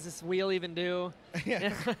like, what does this wheel even do?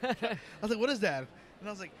 Yeah. I was like, what is that? And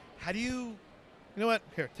I was like, how do you know what?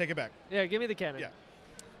 Here, take it back. Yeah, give me the Canon. Yeah.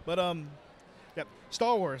 But yeah,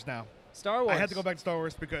 Star Wars now. Star Wars. I had to go back to Star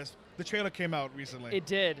Wars because the trailer came out recently. It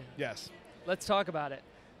did. Yes. Let's talk about it.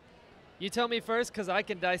 You tell me first, because I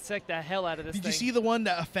can dissect the hell out of this Did thing. you see the one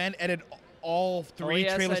that a fan edited all three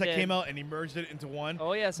yes, trailers I that did. came out and he merged it into one?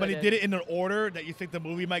 Oh, yes, But I he did. did it in an order that you think the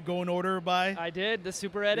movie might go in order by? I did, the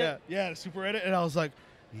super edit. Yeah, the super edit. And I was like,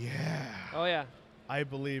 yeah, Oh, yeah. I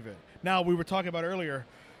believe it. Now, we were talking about earlier,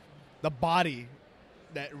 the body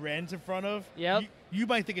that Ren's in front of. Yep. You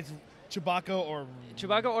might think it's Chewbacca or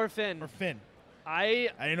Chewbacca or Finn? Or Finn. I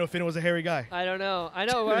didn't know Finn was a hairy guy. don't know. I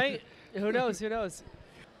know, right? Who knows? Who knows?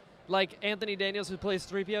 Like Anthony Daniels, who plays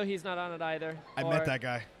 3PO, he's not on it either. I met that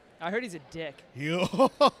guy. I heard he's a dick. Yeah.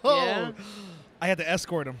 I had to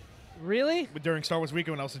escort him Really? during Star Wars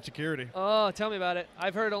weekend when I was in security. Oh, tell me about it.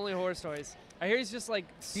 I've heard only horror stories. I hear he's just like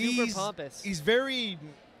super He's- pompous. He's very,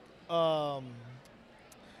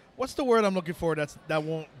 what's the word I'm looking for? That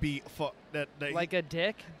won't be that like a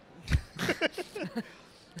dick?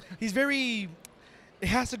 he's very. It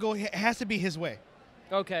has to be his way.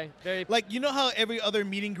 Okay. Very. Like, you know how every other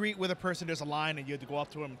meet and greet with a person there's a line and you have to go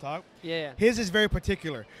up to him and talk. Yeah. His is very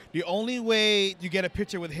particular. The only way you get a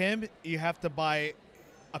picture with him, you have to buy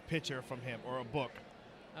a picture from him or a book.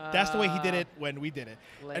 That's the way he did it when we did it.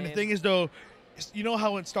 And the Lame. thing is, though, you know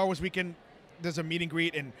how in Star Wars weekend there's a meet and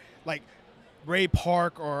greet and like Ray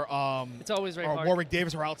Park or It's always Ray Park. Warwick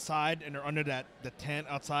Davis are outside and they're under the tent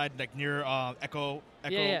outside like near Echo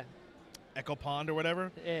Yeah. Echo Pond or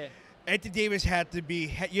whatever. Yeah. Anthony Davis you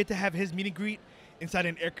had to have his meet and greet inside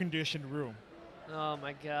an air conditioned room. Oh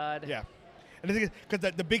my God. Yeah. And the thing is,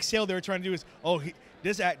 because the big sale they were trying to do is,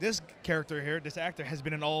 this character here, this actor has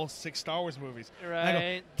been in all 6 Star Wars movies. And I go,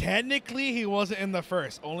 Right. technically, he wasn't in the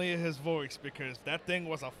first, only his voice, because that thing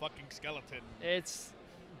was a fucking skeleton. It's,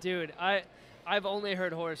 dude, I've only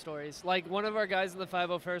heard horror stories. Like one of our guys in the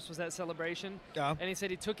 501st was at Celebration, Yeah. and he said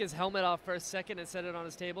he took his helmet off for a second and set it on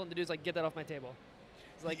his table, and the dude's like, "Get that off my table."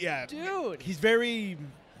 It's like, Yeah. dude. He's very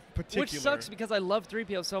particular. Which sucks because I love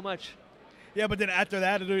 3PO so much. Yeah, but then after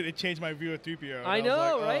that, dude, it changed my view of 3PO. and I was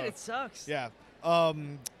know, like, right? It sucks. Yeah.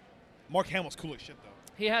 Mark Hamill's cool as shit,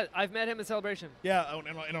 though. I've met him at Celebration. Yeah,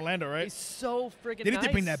 in Orlando, right? He's so freaking They nice. need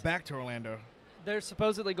to bring that back to Orlando. They're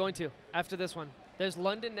supposedly going to after this one. There's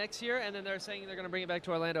London next year, and then they're saying they're going to bring it back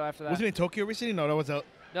to Orlando after that. Wasn't it in Tokyo recently? No, that was out.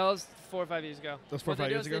 No, it was 4 or 5 years ago. That was 4 or What they 5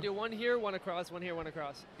 do years is ago? They do one here, one across, one here, one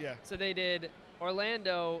across. Yeah. So they did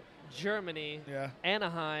Orlando, Germany, Yeah.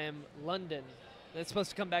 Anaheim, London. And it's supposed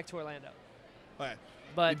to come back to Orlando. All right.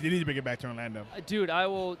 But, They need to bring it back to Orlando. dude, I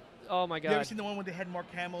will. Oh my You ever God. seen the one where they had Mark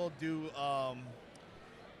Hamill do?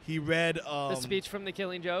 He read The speech from The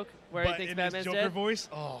Killing Joke, where but he thinks in Batman's his Joker dead. voice.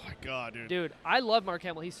 Oh my god, dude! Dude, I love Mark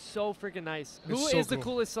Hamill. He's so freaking nice. He's Who so is the cool.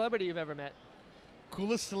 coolest celebrity you've ever met?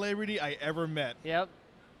 Coolest celebrity I ever met. Yep.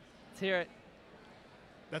 Let's hear it.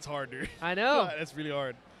 That's hard, dude. I know. That's really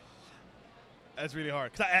hard. That's really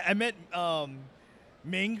hard. 'Cause I met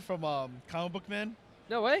Ming from Comic Book Man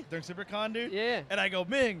No way. during SuperCon, dude. Yeah. And I go,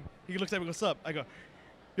 Ming. He looks at me, goes, "What's up?" I go,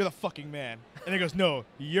 you're the fucking man. And he goes, no,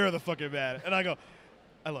 you're the fucking man. And I go,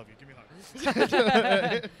 I love you. Give me a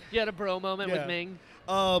hug. You had a bro moment with Ming.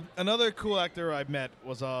 Another cool actor I met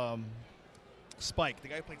was Spike. The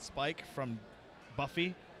guy who played Spike from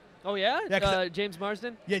Buffy. Oh, yeah? James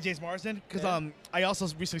Marsden? Yeah, James Marsden. Because I also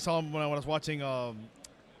recently saw him when I was watching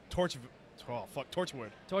Torchwood.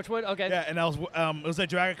 Torchwood? Okay. Yeah, and I was it was at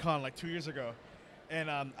DragonCon like 2 years ago. And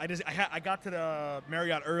I got to the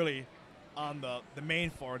Marriott early on the main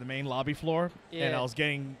floor, the main lobby floor. Yeah. And I was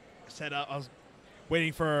getting set up. I was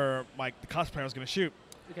waiting for the cosplay I was going to shoot.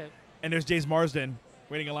 Okay. And there's James Marsden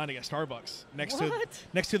waiting in line to get Starbucks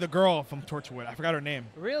next to the girl from Torchwood. I forgot her name.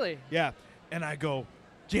 Really? Yeah. And I go,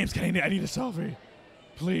 James, I need a selfie.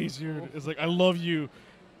 Please, dude. It's like, I love you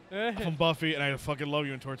from Buffy, and I fucking love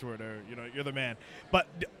you in Torchwood. You're the man. But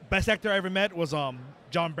the best actor I ever met was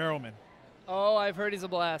John Barrowman. Oh, I've heard he's a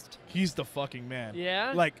blast. He's the fucking man.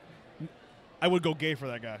 Yeah? Like, I would go gay for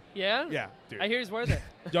that guy. Yeah? Yeah, dude. I hear he's worth it.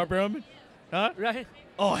 John Barrowman? Huh? Right.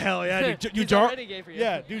 Oh, hell yeah, dude. He's already gay for you.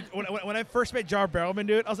 Yeah, dude. When I first met John Barrowman,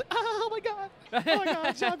 dude, I was like, oh, my God. Oh, my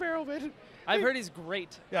God, John Barrowman. I've heard he's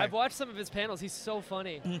great. Yeah. I've watched some of his panels. He's so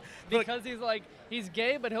funny. Because he's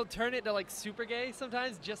gay, but he'll turn it to super gay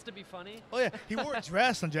sometimes just to be funny. Oh, yeah. He wore a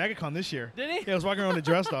dress on DragonCon this year. Did he? Yeah, I was walking around with a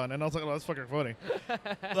dress on, and I was like, oh, that's fucking funny.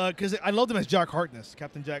 Because I loved him as Jack Harkness,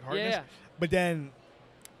 Captain Jack Harkness. Yeah. But then,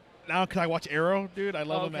 now because I watch Arrow, dude, I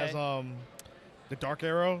love him as the Dark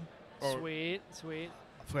Arrow. Sweet.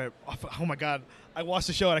 Oh, my God. I watched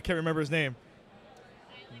the show, and I can't remember his name.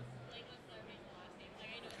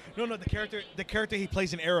 No, the character he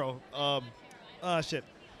plays in Arrow. Shit.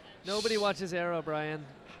 Nobody watches Arrow, Brian.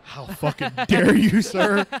 How fucking dare you,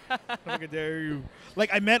 sir? How fucking dare you? Like,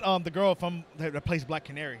 I met the girl that plays Black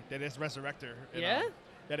Canary, that is Resurrector. Yeah?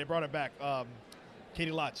 Yeah, they brought her back.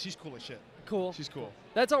 Katie Lott, she's cool as shit. Cool. She's cool.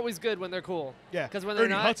 That's always good when they're cool. Yeah. Because when they're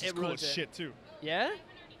Ernie not, Hudson's cool as shit, too. Yeah?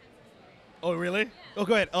 Oh, really? Oh,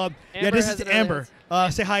 go ahead. Amber this is Amber.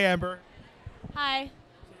 Say hi, Amber. Hi.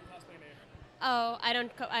 Oh, I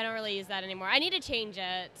don't really use that anymore. I need to change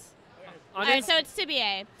it. All right, so it's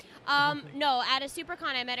Tibia. No, at a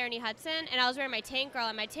SuperCon, I met Ernie Hudson, and I was wearing my Tank Girl.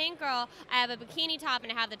 And my Tank Girl, I have a bikini top,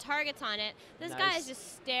 and I have the targets on it. This guy is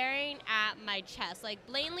just staring at my chest, like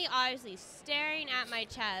blatantly, obviously staring at my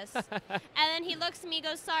chest. And then he looks at me,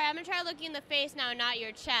 goes, "Sorry, I'm gonna try to look you in the face now, not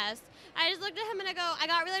your chest." I just looked at him, and I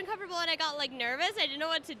got really uncomfortable, and I got nervous. I didn't know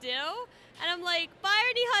what to do. And I'm like, bye,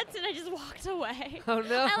 Ernie Hudson. I just walked away. Oh,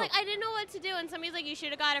 no. I didn't know what to do. And somebody's like, you should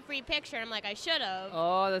have got a free picture. And I'm like, I should have.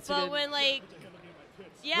 Oh, that's but when,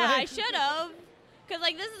 yeah, I should have. Because,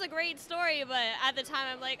 this is a great story. But at the time,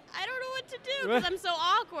 I'm like, I don't know what to do because I'm so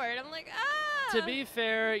awkward. I'm like, ah. To be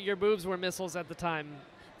fair, your boobs were missiles at the time.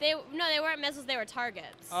 They weren't missiles. They were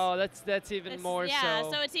targets. Oh, that's even more so. Yeah,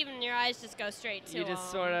 so it's even, your eyes just go straight to You just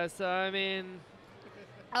sort of, so, I mean.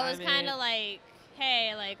 I was kind of like,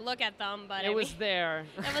 hey, look at them, but it was there.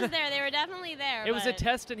 It was there. They were definitely there. It was a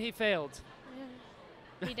test, and he failed.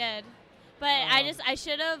 He did, but I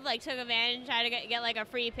should have took advantage and tried to get a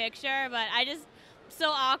free picture, but I just so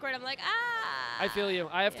awkward. I'm like, ah. I feel you.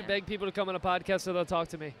 I have to beg people to come on a podcast so they'll talk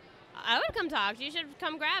to me. I would come talk to you. You should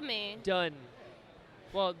come grab me. Done.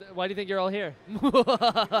 Well, why do you think you're all here? We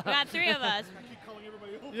got 3 of us.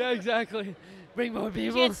 Yeah, exactly. Bring more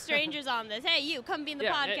people. She had strangers on this. Hey, you, come be in the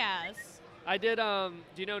podcast. I did, do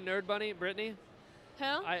you know Nerd Bunny, Brittany? Who?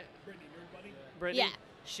 Brittany, Nerd Bunny? Brittany?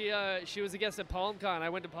 Yeah. She was a guest at PalmCon. I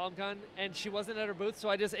went to PalmCon, and she wasn't at her booth, so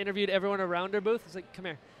I just interviewed everyone around her booth. I was like, come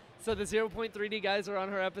here. So the 0.3D guys were on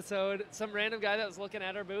her episode. Some random guy that was looking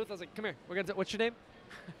at her booth, I was like, come here. What's your name?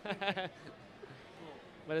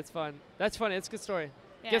 But it's fun. That's funny. It's a good story.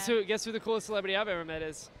 Yeah. Guess who the coolest celebrity I've ever met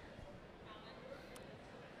is?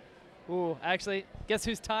 Ooh, actually, guess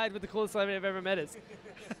who's tied with the coolest celebrity I've ever met is?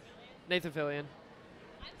 Nathan Fillion.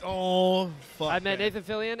 Oh, fuck. I met Nathan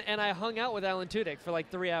Fillion, and I hung out with Alan Tudyk for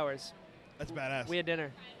 3 hours. That's badass. We had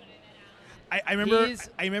dinner. I remember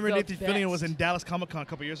Nathan Fillion was in Dallas Comic-Con a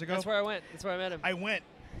couple years ago. That's where I went. That's where I met him. I went.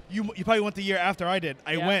 You probably went the year after I did.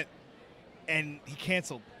 I went, and he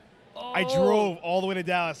canceled. Oh. I drove all the way to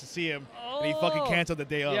Dallas to see him, and he fucking canceled the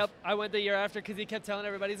day of. Yep, I went the year after because he kept telling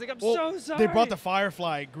everybody, he's like, I'm so sorry. They brought the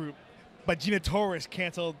Firefly group, but Gina Torres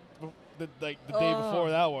canceled the day before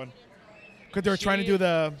that one. Because they were trying to do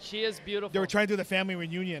the. She is beautiful. They were trying to do the family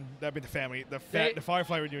reunion. That'd be the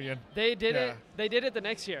Firefly reunion. They did it. They did it the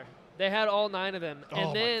next year. They had all 9 of them,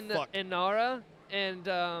 and then Inara and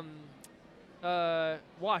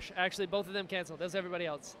Wash, actually, both of them canceled. That was everybody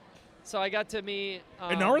else. So I got to meet.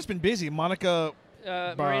 Inara's been busy. Monica.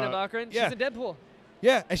 Marina Baccarin. Yeah. She's in Deadpool.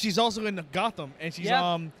 Yeah, and she's also in Gotham, and she's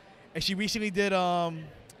and she recently did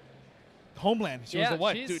Homeland. She was the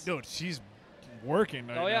wife. Dude, she's working.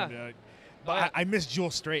 But I miss Jewel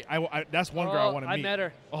straight. That's one girl I want to meet. I met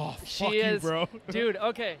her. Oh, fuck you, bro. Dude,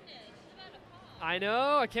 okay. I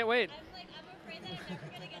know. I can't wait. I'm afraid that I'm never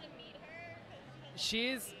going to get to meet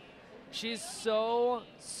her. She's so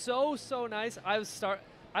nice.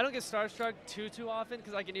 I don't get starstruck too often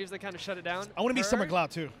because I can usually kind of shut it down. I want to meet Summer Glau,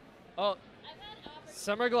 too. Oh,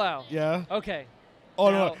 Summer Glau. Yeah. Okay. Oh,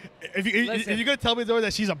 now, no. If you're going to tell me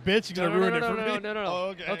that she's a bitch, you're going to ruin it for me? No. Oh,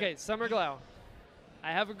 okay. Okay, Summer Glau.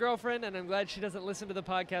 I have a girlfriend, and I'm glad she doesn't listen to the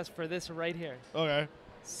podcast for this right here. Okay.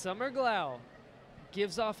 Summer Glau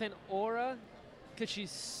gives off an aura because she's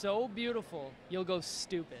so beautiful, you'll go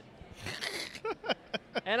stupid.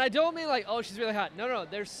 And I don't mean like, oh, she's really hot. No.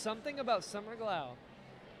 There's something about Summer Glau.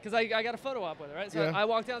 Because I got a photo op with her, right? So I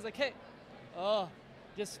walked down, I was like, hey,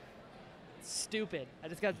 just stupid. I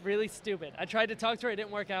just got really stupid. I tried to talk to her. It didn't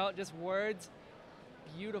work out. Just words.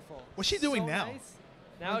 Beautiful. What's she doing now? Nice.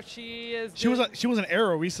 Now she is. She was an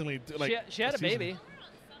Arrow recently. Like she had a baby.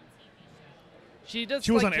 She does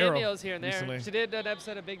was like on Arrow cameos here and there. recently. She did an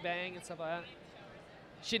episode of Big Bang and stuff like that.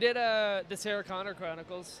 She did the Sarah Connor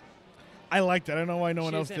Chronicles. I liked it. I don't know why no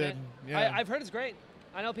one else She's in did. it. Yeah. I've heard it's great.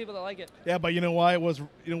 I know people that like it. Yeah, but you know why it was?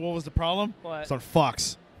 You know what was the problem? What? It's on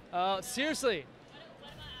Fox. Seriously.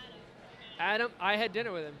 Adam, I had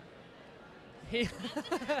dinner with him.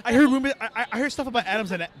 I heard I heard stuff about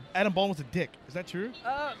Adam's and Adam Baldwin's a dick. Is that true?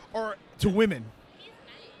 Or to women?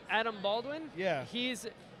 Adam Baldwin? Yeah. He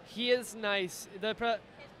is nice.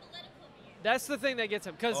 That's the thing that gets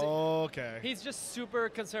him because he's just super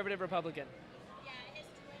conservative Republican. Yeah, his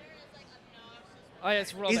Twitter is like obnoxious. Oh yeah,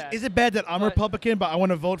 it's real bad. Is it bad that I'm Republican but I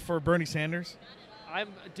want to vote for Bernie Sanders? I'm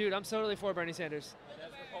totally for Bernie Sanders.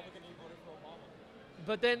 That's Republican. You voted for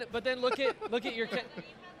Obama. But then look at your.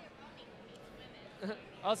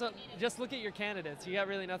 Also, just look at your candidates. You got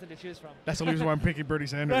really nothing to choose from. That's the reason why I'm picking Bernie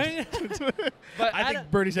Sanders. Right? But I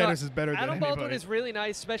think Bernie Sanders is better than Adam anybody. Baldwin is really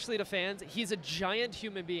nice, especially to fans. He's a giant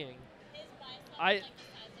human being. I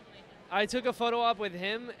took a photo op with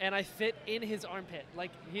him, and I fit in his armpit.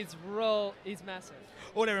 Like, he's massive.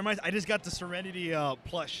 Oh, that reminds me. I just got the Serenity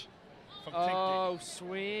plush from ThinkGeek. Oh,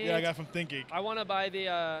 sweet. Yeah, I got it from ThinkGeek. I want to buy they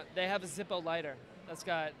have a Zippo lighter. That's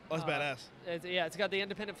got. Oh, that's badass. It's got the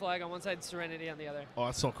independent flag on one side, Serenity on the other. Oh,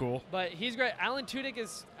 that's so cool. But he's great. Alan Tudyk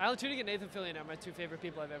and Nathan Fillion are my two favorite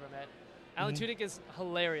people I've ever met. Alan Tudyk is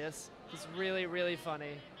hilarious. He's really, really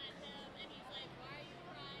funny.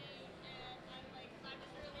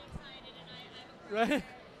 Right.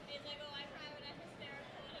 He's like, oh, I cry when I'm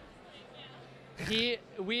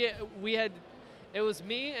hysterical. We had, it was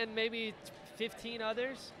me and maybe 15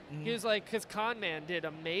 others. Mm-hmm. He was like, because Con Man did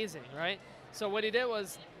amazing, right? So what he did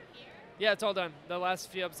was, yeah, it's all done. The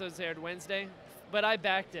last few episodes aired Wednesday, but I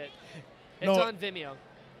backed it. It's on Vimeo.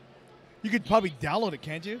 You could probably download it,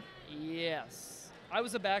 can't you? Yes. I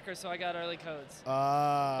was a backer, so I got early codes.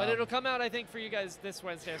 But it'll come out, I think, for you guys this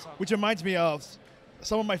Wednesday or something. Which reminds me of,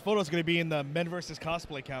 some of my photos are going to be in the Men vs.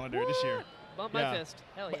 Cosplay calendar this year. Bump my fist.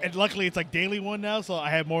 Hell yeah. And luckily, it's like daily one now, so I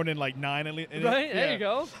have more than like 9 in it. Right, there you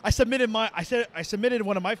go. I submitted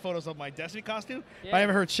one of my photos of my Destiny costume, but I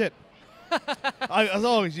haven't heard shit. As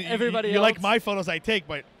always, everybody you else like my photos I take,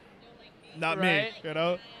 but not me. You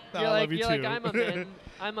know. You're I love you you're too. like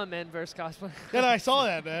I'm a man versus cosplay. Yeah, I saw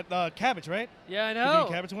that Cabbage, right? Yeah, I know.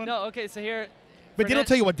 The Cabbage one. No, okay, so here. But they don't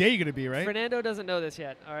tell you what day you're gonna be, right? Fernando doesn't know this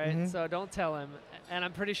yet. All right, so don't tell him. And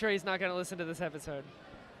I'm pretty sure he's not gonna listen to this episode.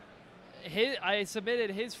 I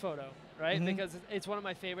submitted his photo, right? Because it's one of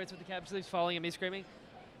my favorites with the Cabbage leaves falling and me screaming.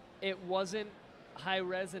 It wasn't high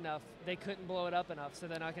res enough. They couldn't blow it up enough, so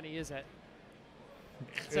they're not gonna use it.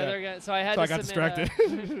 So I had to submit.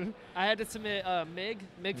 Distracted. I had to submit Mig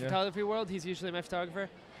Photography World. He's usually my photographer.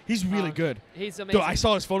 He's really good. He's amazing. Dude, I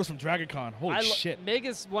saw his photos from DragonCon. Holy shit. Mig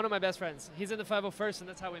is one of my best friends. He's in the 501st, and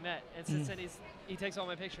that's how we met. And since then, he takes all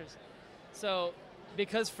my pictures. So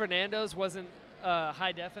because Fernando's wasn't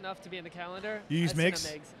high def enough to be in the calendar, you use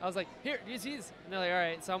Mig's? I was like, here, use these. And they're like, all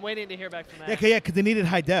right. So I'm waiting to hear back from that. Yeah, because they needed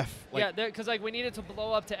high def. Like, because we need it to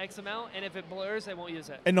blow up to X amount, and if it blurs, they won't use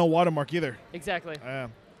it. And no watermark either. Exactly.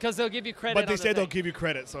 Because they'll give you credit. But they said they'll give you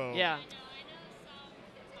credit, so. Yeah.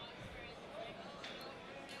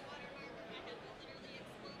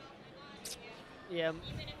 Yeah.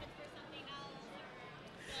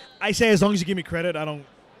 I say as long as you give me credit, I don't.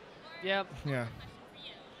 Yeah. Yeah.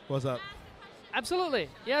 What's up? Absolutely.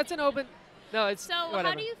 Yeah, it's an open. No, it's. So whatever.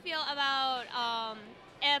 how do you feel about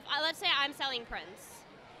if let's say I'm selling prints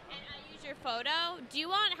and I use your photo? Do you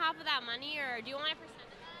want half of that money or do you want a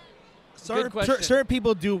percent of that? Certain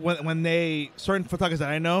people do when they certain photographers that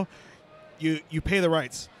I know, you pay the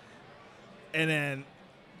rights, and then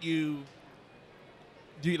you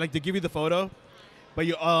they give you the photo, but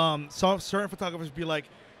you some certain photographers be like,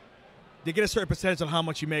 they get a certain percentage on how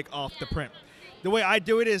much you make off the print. The way I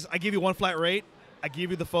do it is I give you one flat rate, I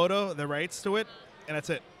give you the photo, the rights to it, and that's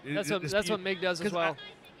it. That's what Mig does as well.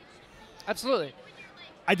 Absolutely.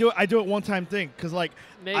 I do it one time thing because like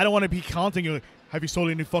Mig, I don't want to be counting you. Like, have you sold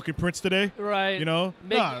any fucking prints today? Right. You know.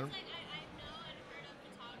 Mig, I've known and heard of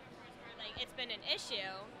photographers where like it's been an issue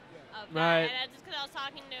of that, right. and just because I was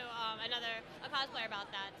talking to a cosplayer about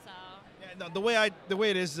that, so. Yeah, no, the way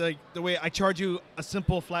it is like the way I charge you a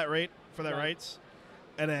simple flat rate for that rights,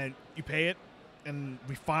 and then you pay it, and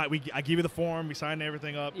I give you the form, we sign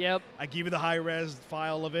everything up. Yep. I give you the high res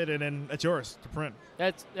file of it, and then it's yours to print.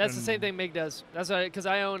 That's the same thing Mig does. That's why, because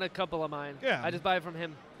I own a couple of mine. Yeah. I just buy it from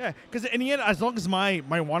him. Yeah, because in the end, as long as my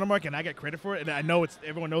watermark and I get credit for it, and I know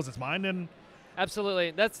everyone knows it's mine, then. Absolutely.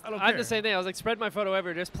 I'm the same thing. I was like, spread my photo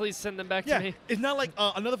ever. Just please send them back to me. It's not like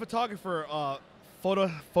another photographer,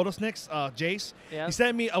 Photosnix, Jace. Yeah. He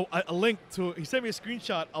sent me a link to. He sent me a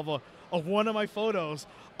screenshot of one of my photos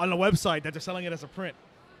on a website that they're selling it as a print.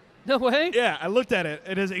 No way. Yeah, I looked at it.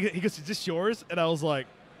 He goes, "Is this yours?" And I was like,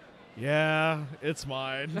 "Yeah, it's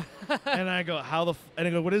mine." And I go, and I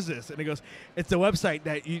go, "What is this?" And he goes, "It's the website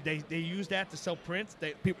that they use that to sell prints.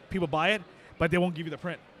 People buy it, but they won't give you the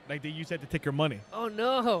print. Like they use that to take your money." Oh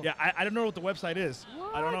no. Yeah, I don't know what the website is.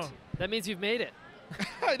 What? I don't know. That means you've made it.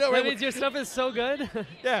 I know, That right? means your stuff is so good.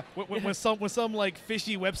 Yeah, when some like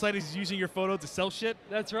fishy website is using your photo to sell shit.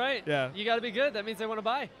 That's right. Yeah. You got to be good. That means they want to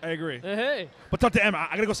buy. I agree. Hey. But talk to Emma.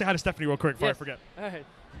 I gotta go say hi to Stephanie real quick before I forget. All right.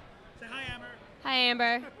 Say hi, Amber. Hi,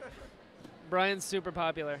 Amber. Brian's super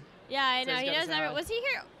popular. Yeah, I So know. he's He gotta knows say hi. everyone. Was he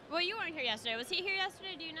here? Well, you weren't here yesterday. Was he here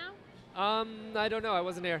yesterday? Do you know? I don't know. I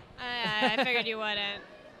wasn't here. I figured you wouldn't.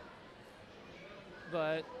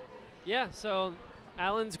 But yeah, so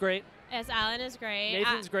Alan's great. Yes, Alan is great.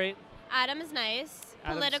 Nathan's great. Adam is nice.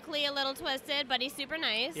 Adam's- Politically a little twisted, but he's super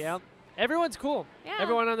nice. Yeah. Everyone's cool. Yeah.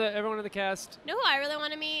 Everyone on the cast. You know who I really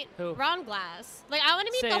want to meet? Who? Ron Glass. Like, I want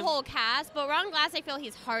to meet Same. the whole cast, but Ron Glass, I feel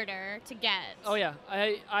he's harder to get. Oh yeah.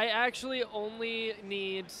 I actually only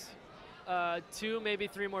need 2, maybe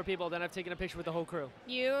 3 more people. Then I've taken a picture with the whole crew.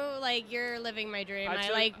 You're living my dream. I've I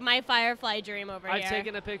took- like my Firefly dream over I've here.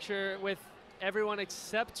 taken a picture with everyone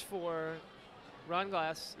except for Ron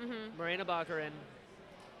Glass, Mhm. Marina Baccarin.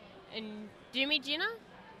 And do you meet Gina?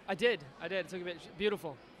 I did. Took a picture.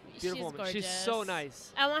 Beautiful. Beautiful She's woman. She's gorgeous. so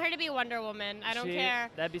nice. I want her to be Wonder Woman. I don't care.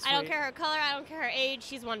 That'd be sweet. I don't care her color. I don't care her age.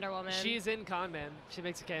 She's Wonder Woman. She's in Con Man. She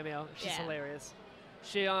makes a cameo. She's Yeah. hilarious.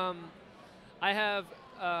 She I have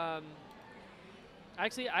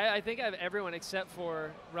actually I think I have everyone except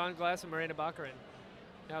for Ron Glass and Marina Baccarin.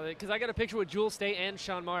 Now because I got a picture with Jewel State and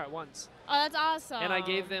Sean Marr at once. Oh, that's awesome. And I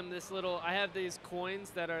gave them this little. I have these coins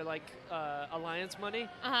that are like Alliance money,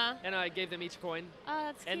 and I gave them each coin. Oh,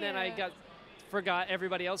 that's cute. And then I forgot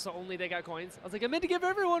everybody else, so only they got coins. I was like, I meant to give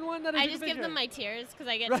everyone one that I I took just a give picture them of. my tears because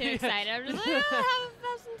I get Right. too excited. I'm just like,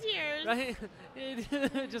 have some tears.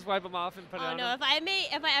 Right? Just wipe them off and put it Oh on no! them.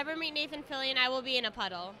 If I ever meet Nathan Fillion, I will be in a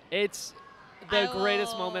puddle. It's the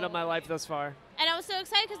greatest moment of my life thus far. And I was so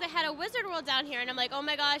excited because they had a Wizard World down here, and I'm like, oh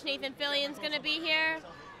my gosh, Nathan Fillion's gonna be here,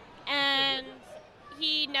 and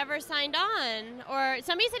he never signed on. Or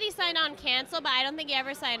somebody said he signed on cancel, but I don't think he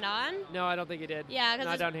ever signed on. No, I don't think he did. Yeah, 'cause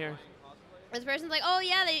not down here. This person's like, oh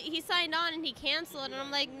yeah, he signed on and he canceled, and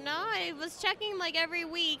I'm like, no, I was checking like every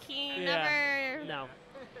week. He never. No.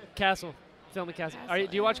 Castle. Filming Castle. Castle,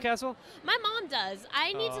 Do you watch Castle? My mom does.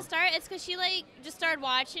 I need Oh. to start. It's because she like just started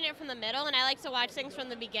watching it from the middle, and I like to watch things from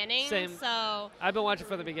the beginning. Same. So I've been watching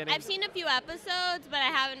from the beginning. I've seen a few episodes, but I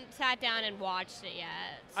haven't sat down and watched it yet.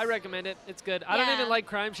 I recommend it. It's good. I don't Yeah. even like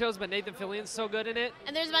crime shows, but Nathan Fillion's so good in it.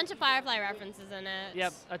 And there's a bunch of Firefly references in it.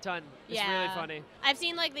 Yep, a ton. It's Yeah. really funny. I've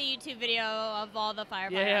seen like the YouTube video of all the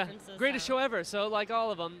Firefly Yeah, references. greatest so. show ever. So like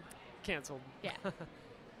all of them, canceled. Yeah.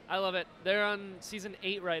 I love it. They're on season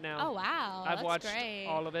 8 right now. Oh wow, I've that's watched great.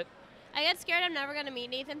 all of it. I get scared I'm never gonna meet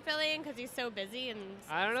Nathan Fillion because he's so busy and.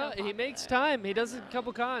 I don't know. so He makes popular. time. He does a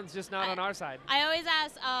couple cons, just not on our side. I always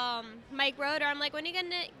ask Mike Roeder, I'm like, when are you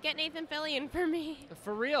gonna get Nathan Fillion for me?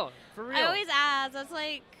 For real. For real. I always ask. That's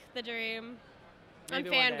like the dream. Maybe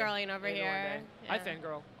I'm one day. fangirling over Maybe one here. day. I Yeah.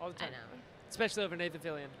 fangirl all the I time. know. Especially over Nathan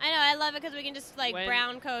Fillion. I know. I love it because we can just like When-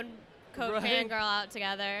 brown code Right. fangirl out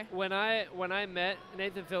together. When I met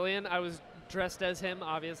Nathan Fillion, I was dressed as him,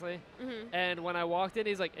 obviously. Mhm. And when I walked in,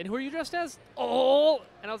 he's like, "And who are you dressed as?" Oh!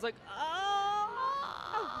 And I was like,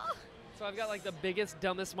 "Oh!" So I've got like the biggest,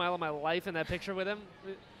 dumbest smile of my life in that picture with him.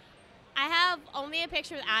 I have only a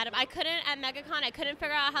picture with Adam. I couldn't, at MegaCon, I couldn't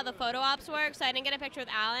figure out how the photo ops work, so I didn't get a picture with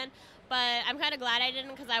Alan. But I'm kind of glad I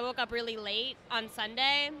didn't, because I woke up really late on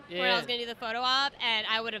Sunday when I was going to do the photo op, and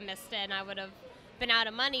I would have missed it, and I would have been out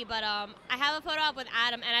of money. But I have a photo op with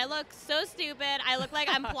Adam, and I look so stupid. I look like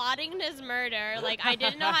I'm plotting his murder. Like, I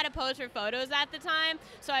didn't know how to pose for photos at the time,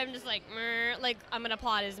 so I'm just like I'm going to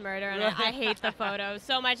plot his murder, and I hate the photo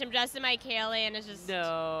so much. I'm dressed in my Kaylee, and it's just...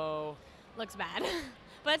 No. Looks bad.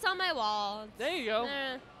 But it's on my wall. There you go.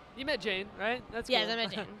 You met Jane, right? That's yes, cool. I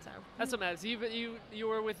met Jane. So. That's what matters. You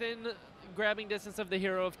were within grabbing distance of the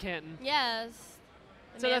hero of Canton. Yes.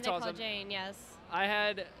 So that's awesome. Jane, yes.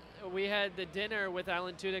 We had the dinner with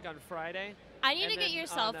Alan Tudyk on Friday. I need to get your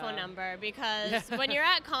cell phone number, because when you're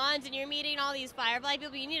at cons and you're meeting all these Firefly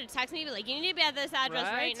people, you need to text me, like, you need to be at this address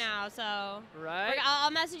right now. So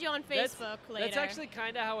I'll message you on Facebook later. That's actually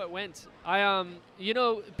kind of how it went.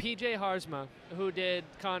 PJ Harzma, who did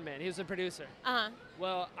Con Man, he was the producer.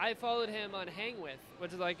 Well, I followed him on Hang With,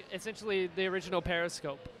 which is like essentially the original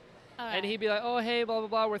Periscope. And he'd be like, oh, hey, blah,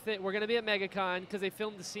 blah, blah, we're going to be at MegaCon, because they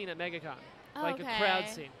filmed the scene at MegaCon, like a crowd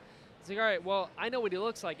scene. It's like, all right, well, I know what he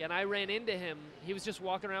looks like, and I ran into him. He was just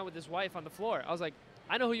walking around with his wife on the floor. I was like,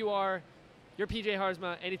 I know who you are. You're PJ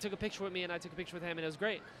Harzma, and he took a picture with me, and I took a picture with him, and it was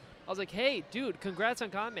great. I was like, hey, dude, congrats on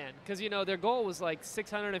Con Man, because, their goal was like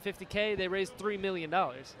 $650K. They raised $3 million.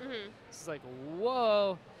 It's like,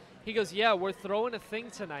 whoa. He goes, yeah, we're throwing a thing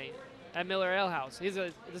tonight at Miller Ale House. There's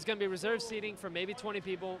going to be reserved seating for maybe 20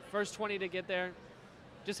 people. First 20 to get there,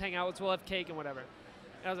 just hang out with us. We'll have cake and whatever.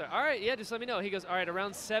 And I was like, all right, yeah, just let me know. He goes, all right,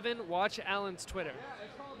 around 7, watch Alan's Twitter.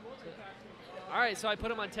 All right, so I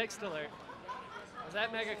put him on text alert. I was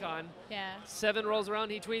at MegaCon. Yeah. 7 rolls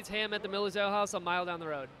around, he tweets, hey, I'm at the Miller's Ale House a mile down the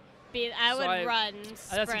road. I would run sprints.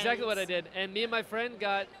 That's exactly what I did. And me and my friend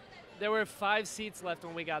there were 5 seats left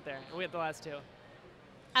when we got there, and we had the last 2.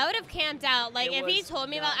 I would have camped out. Like, if he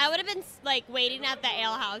told me about, I would have been, like, waiting at the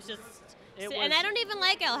ale house just... And I don't even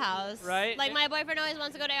like Ale House. Right? Like, my boyfriend always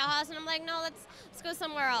wants to go to Ale House, and I'm like, no, let's go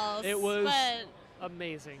somewhere else. It was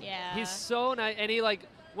amazing. Yeah. He's so nice, and he, like,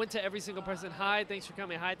 went to every single person, hi, thanks for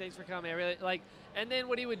coming, hi, thanks for coming. I really, like, and then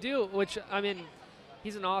what he would do, which, I mean,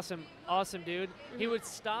 he's an awesome, awesome dude. He would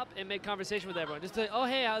stop and make conversation with everyone. Just like, oh,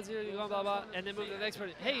 hey, how's it going, blah, blah, and then move to the next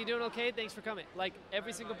person. Hey, you doing okay? Thanks for coming. Like,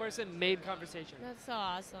 every single person made conversation. That's so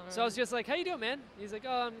awesome. So I was just like, how you doing, man? He's like,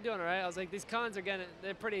 oh, I'm doing all right. I was like, these cons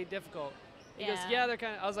they're pretty difficult. He goes, yeah, they're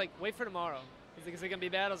kind of, I was like, wait for tomorrow. He's like, is it going to be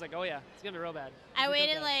bad? I was like, oh, yeah, it's going to be real bad. I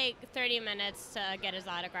waited like 30 minutes to get his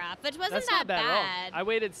autograph, which wasn't That's that not bad. bad. At all. I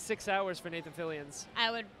waited 6 hours for Nathan Fillion's.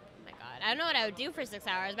 Oh my God. I don't know what I would do for 6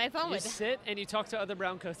 hours. My phone would... You sit and you talk to other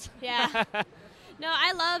brown coats. Yeah. No,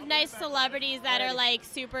 I love nice celebrities that are like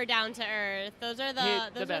super down to earth. Those are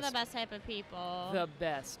the best type of people. The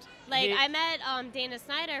best. Like I met Dana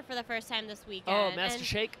Snyder for the first time this weekend. Oh, Master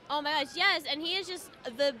Shake. Oh my gosh, yes, and he is just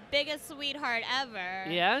the biggest sweetheart ever.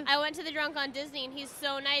 Yeah. I went to the Drunk on Disney, and he's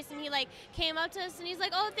so nice, and he like came up to us, and he's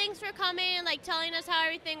like, "Oh, thanks for coming," and like telling us how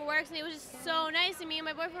everything works, and he was just so nice. And me and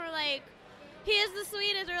my boyfriend were like, he is the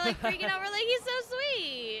sweetest. We're like freaking out. We're like, he's so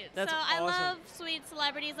sweet. That's awesome. I love sweet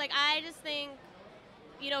celebrities. Like I just think,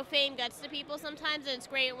 fame gets to people sometimes, and it's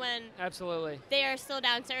great when they are still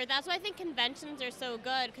down to earth. That's why I think conventions are so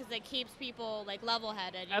good, because it keeps people like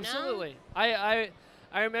level-headed. Absolutely. I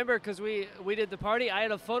remember because we did the party. I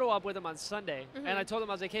had a photo op with him on Sunday, and I told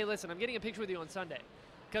him, I was like, hey, listen, I'm getting a picture with you on Sunday.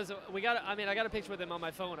 Because I got a picture with him on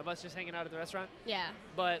my phone of us just hanging out at the restaurant. Yeah.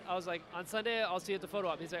 But I was like, on Sunday, I'll see you at the photo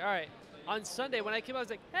op. He's like, all right. On Sunday, when I came out, I was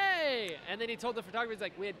like, hey! And then he told the photographer, he's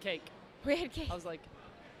like, we had cake. We had cake. I was like,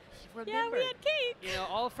 remember. Yeah, we had cake.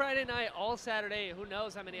 All Friday night, all Saturday, who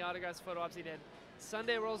knows how many autographs, photo ops he did.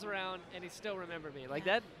 Sunday rolls around, and he still remembered me. Like,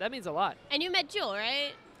 that means a lot. And you met Jewel,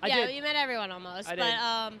 right? I did. You met everyone almost. I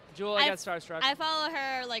did. Jewel, I got starstruck. I follow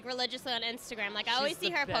her, like, religiously on Instagram. Like, I always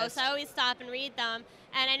see her posts. I always stop and read them.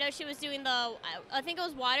 And I know she was doing I think it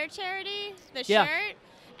was water charity, the shirt.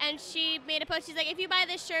 And she made a post. She's like, if you buy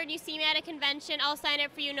this shirt and you see me at a convention, I'll sign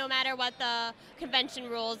it for you no matter what the convention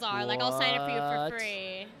rules are. Like, I'll sign it for you for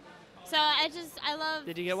free. So I love.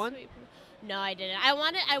 Did you get one? No, I didn't. I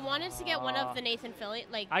wanted to get one of the Nathan Fillion.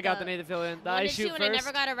 Like I got the Nathan Fillion. I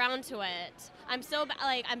never got around to it. I'm so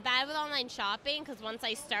I'm bad with online shopping, because once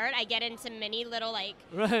I start, I get into many little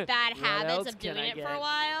bad habits of doing it for a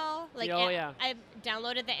while. Like I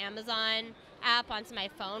downloaded the Amazon app onto my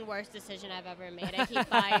phone. Worst decision I've ever made. I keep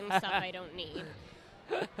buying stuff I don't need.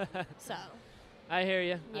 So. I hear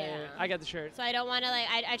you. Yeah. I got the shirt. So I don't want to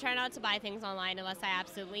I try not to buy things online unless I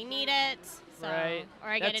absolutely need it. So, right. Or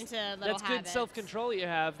I get into little habits. That's good self-control you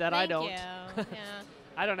have that I don't. Thank you. Yeah.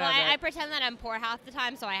 I don't well, have that. I pretend that I'm poor half the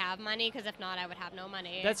time, so I have money, because if not, I would have no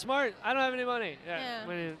money. That's smart. I don't have any money. Yeah. I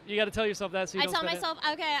mean, you got to tell yourself that so you I don't tell spend myself,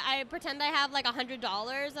 okay, I pretend I have like $100.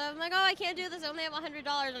 I'm like, oh, I can't do this. I only have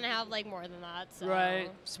 $100, and I have like more than that. So.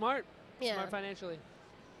 Right. Smart. Yeah. Smart financially.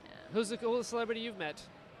 Yeah. Who's the coolest celebrity you've met?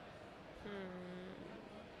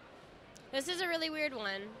 This is a really weird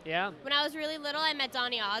one. Yeah. When I was really little, I met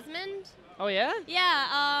Donny Osmond. Oh, yeah?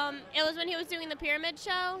 Yeah, it was when he was doing the Pyramid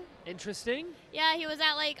Show. Interesting. Yeah, he was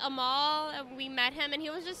at like a mall, and we met him, and he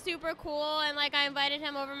was just super cool, and like I invited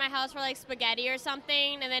him over to my house for like spaghetti or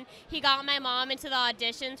something, and then he got my mom into the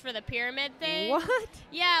auditions for the pyramid thing. What?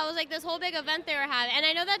 Yeah, it was like this whole big event they were having, and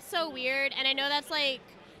I know that's so weird, and I know that's like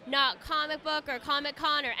not comic book or Comic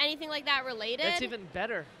Con or anything like that related. That's even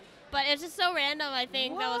better. But it's just so random. I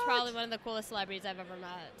think that was What? probably one of the coolest celebrities I've ever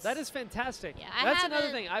met. That is fantastic. Yeah, That's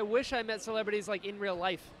another thing. I wish I met celebrities like in real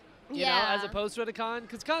life. You know, as opposed to at a con.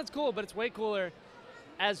 Because con's cool, but it's way cooler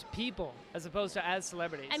as people as opposed to as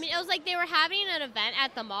celebrities. I mean, it was like they were having an event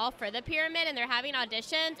at the mall for the pyramid, and they're having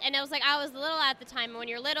auditions. And it was like I was little at the time. And when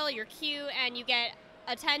you're little, you're cute, and you get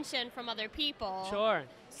attention from other people. Sure.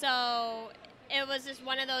 So it was just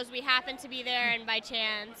one of those. We happened to be there, and by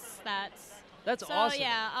chance, That's so, awesome.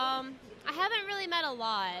 Yeah, I haven't really met a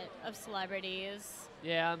lot of celebrities.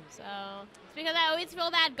 Yeah. So it's because I always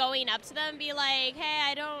feel bad going up to them and be like, hey,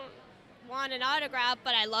 I don't want an autograph,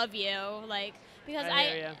 but I love you. Like, because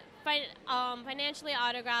financially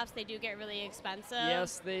autographs, they do get really expensive.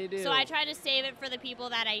 Yes, they do. So I try to save it for the people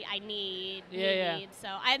that I need. Yeah. So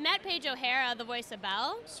I met Paige O'Hara, the voice of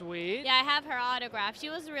Belle. Sweet. Yeah, I have her autograph.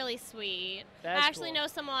 She was really sweet. That's I actually cool. know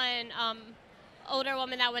someone, older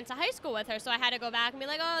woman that went to high school with her, so I had to go back and be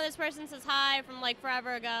like, oh, this person says hi from like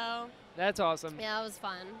forever ago. That's awesome. Yeah, it was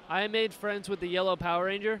fun. I made friends with the yellow Power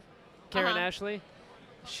Ranger, Karen Ashley.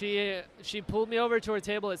 She pulled me over to her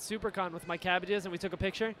table at SuperCon with my cabbages, and we took a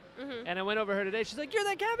picture. Mm-hmm. And I went over her today. She's like, "You're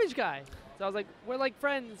that cabbage guy." So I was like, "We're like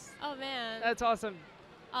friends." Oh man. That's awesome.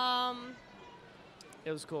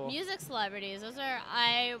 It was cool. Music celebrities.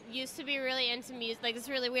 I used to be really into music. Like, it's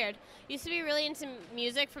really weird. Used to be really into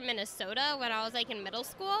music from Minnesota when I was like in middle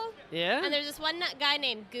school. Yeah. And there's this one guy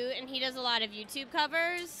named Goot, and he does a lot of YouTube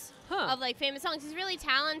covers of like famous songs. He's really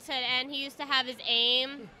talented, and he used to have his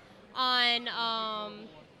aim on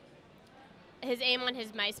his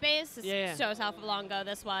MySpace. This shows how long ago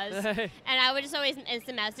this was. And I would just always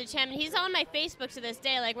instant message him. And he's on my Facebook to this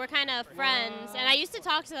day. Like, we're kind of friends. And I used to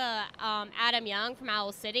talk to Adam Young from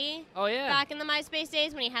Owl City. Oh, yeah. Back in the MySpace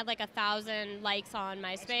days when he had like 1,000 likes on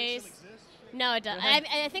MySpace. No, it doesn't.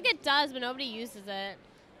 I think it does, but nobody uses it.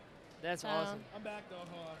 That's awesome. I'm back, though.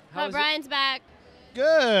 Hold on. But Brian's back.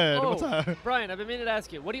 Good. Oh, What's up? Brian, I've been meaning to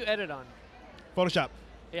ask you, what do you edit on? Photoshop.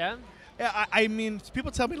 Yeah? Yeah, I mean,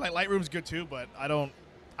 people tell me like Lightroom's good too, but I don't.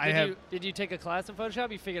 Did you take a class in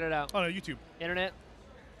Photoshop? You figured it out? Oh no, YouTube. Internet?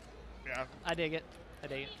 Yeah. I dig it.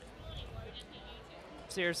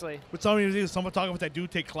 Seriously. But some of these photographers that do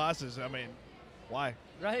take classes, I mean, why?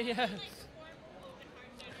 Right? Yeah.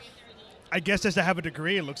 I guess just to have a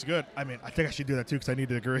degree, it looks good. I mean, I think I should do that too because I need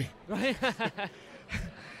a degree. Right.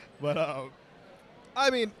 But I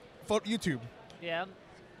mean, YouTube. Yeah.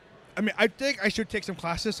 I mean, I think I should take some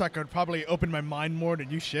classes so I could probably open my mind more to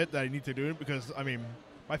new shit that I need to do because, I mean,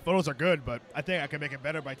 my photos are good, but I think I can make it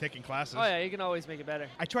better by taking classes. Oh, yeah, you can always make it better.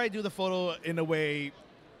 I try to do the photo in a way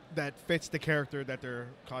that fits the character that they're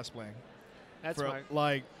cosplaying. That's smart.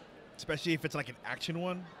 Like, especially if it's like an action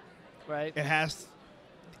one. Right. It has...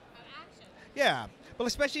 Yeah, but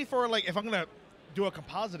especially for, like, if I'm going to do a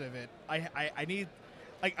composite of it, I need...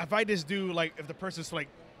 Like, if I just do, like, if the person's, like...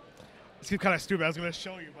 It's kind of stupid. I was going to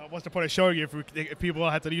show you, but what's the point of showing you if people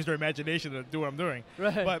have to use their imagination to do what I'm doing?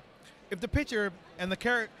 Right. But if the picture and the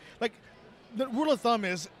character... Like, the rule of thumb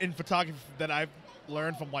is, in photography that I've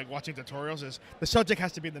learned from, like, watching tutorials, is the subject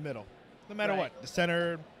has to be in the middle. No matter what. The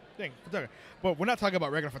center thing. But we're not talking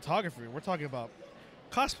about regular photography. We're talking about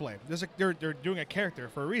cosplay. They're doing a character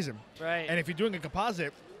for a reason. Right. And if you're doing a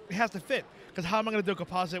composite, it has to fit. Because how am I going to do a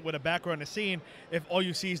composite with a background and a scene if all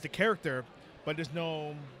you see is the character, but there's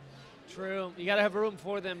no... True. You got to have room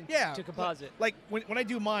for them to composite. Like when I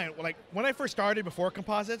do mine, like when I first started before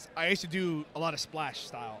composites, I used to do a lot of splash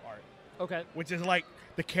style art. Okay. Which is like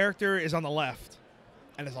the character is on the left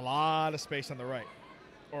and there's a lot of space on the right.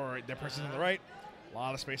 Or the person's on the right, a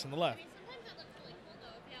lot of space on the left. Sometimes that looks really cool,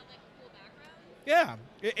 though, if you have, like, a cool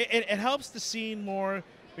background. Yeah. It helps the scene more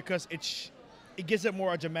because it gives it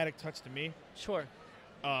more a dramatic touch to me. Sure.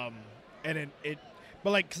 And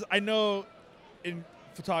but like, cause I know in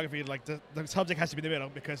photography, like the subject has to be in the middle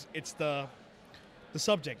because it's the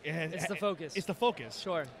subject. It's the focus. It's the focus.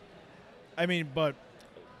 Sure. I mean, but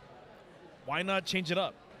why not change it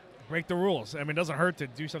up? Break the rules. I mean, it doesn't hurt to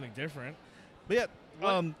do something different. But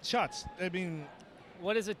yeah, shots. I mean,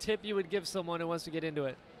 what is a tip you would give someone who wants to get into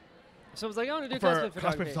it? If someone's like, I want to do for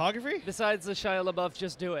cosplay photography. Besides the Shia LaBeouf,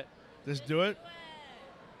 just do it. Just do it.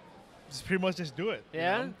 Just pretty much just do it.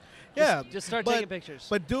 Yeah. You know? Yeah. Just start taking pictures.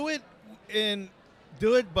 But do it,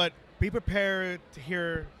 but be prepared to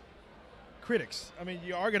hear critics. I mean,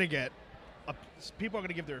 you are gonna get people are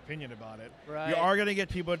gonna give their opinion about it. Right. You are gonna get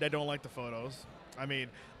people that don't like the photos. I mean,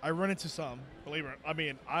 I run into some. Believe it. I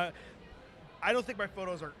mean, I don't think my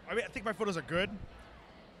photos are. I mean, I think my photos are good,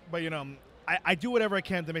 but you know, I do whatever I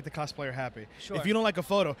can to make the cosplayer happy. Sure. If you don't like a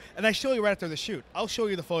photo, and I show you right after the shoot, I'll show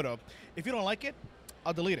you the photo. If you don't like it,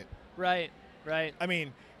 I'll delete it. Right. Right. I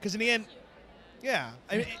mean, because in the end, yeah.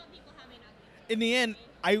 I mean, in the end,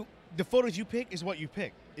 the photos you pick is what you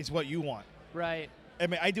pick. Is what you want. Right. I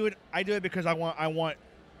mean, I do it because I want.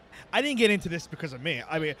 I didn't get into this because of me.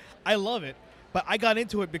 I mean, I love it, but I got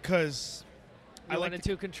into it because I wanted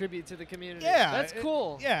to contribute to the community. Yeah, that's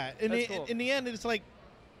cool. Yeah, in the end, it's like,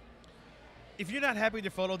 if you're not happy with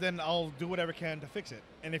your photo, then I'll do whatever I can to fix it.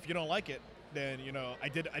 And if you don't like it, then you know I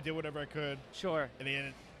did whatever I could. Sure. In the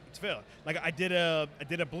end, it's failed. Like I did a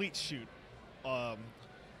bleach shoot,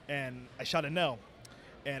 and I shot a Nell,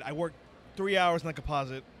 and I worked 3 hours in the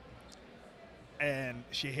composite, and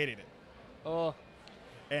she hated it. Oh.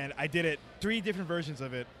 And I did it 3 different versions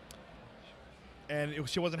of it, and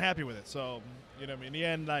she wasn't happy with it. So, you know, in the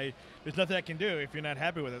end, there's nothing I can do if you're not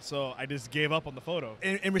happy with it. So I just gave up on the photo.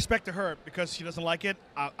 In respect to her, because she doesn't like it,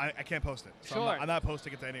 I can't post it. So sure. I'm not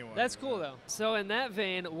posting it to anyone. That's cool, though. So in that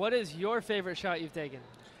vein, what is your favorite shot you've taken?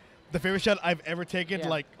 The favorite shot I've ever taken,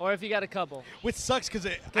 yeah. Or if you got a couple. Which sucks because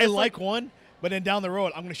I like one, but then down the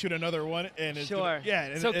road, I'm going to shoot another one. And it's sure.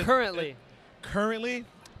 Yeah. So currently? Currently?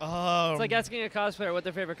 It's like asking a cosplayer what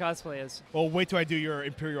their favorite cosplay is. Well, wait till I do your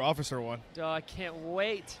Imperial Officer one. Oh, I can't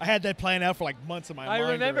wait. I had that planned out for like months in my mind. I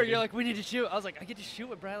remember already. You're like, we need to shoot. I was like, I get to shoot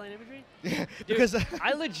with BriLan Imagery? Yeah, dude, because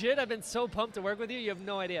I've been so pumped to work with you. You have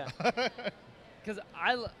no idea. Because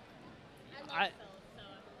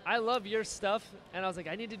I love your stuff, and I was like,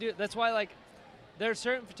 I need to do it. That's why, like, there are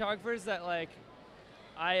certain photographers that, like,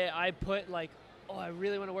 I put, like, oh, I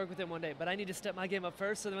really want to work with him one day, but I need to step my game up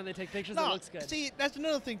first so that when they take pictures, it looks good. See, that's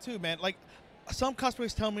another thing, too, man. Like, some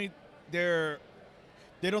cosplayers tell me they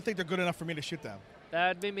don't think they're good enough for me to shoot them.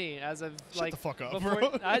 That'd be me, as of, Shut like... the fuck up, before,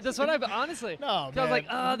 bro. That's what I've... Honestly. No, man. I was like,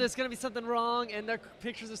 oh, there's going to be something wrong, and their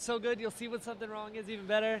pictures are so good, you'll see what something wrong is even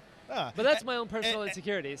better. But that's my own personal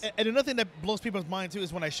insecurities. And another thing that blows people's mind, too,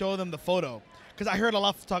 is when I show them the photo. Because I heard a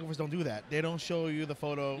lot of photographers don't do that. They don't show you the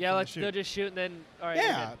photo. Yeah, like they'll just shoot and then... All right,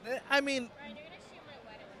 yeah, I mean...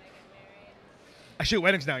 I shoot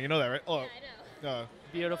weddings now, you know that, right? Oh, yeah, I know.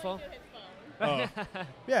 Beautiful.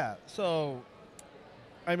 Yeah, so,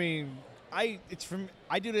 I mean, I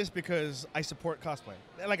do this because I support cosplay.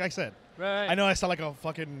 Like I said. Right. I know I sound like a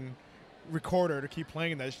fucking recorder to keep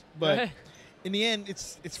playing this, but in the end,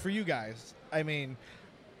 it's for you guys. I mean,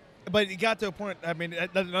 but it got to a point, I mean,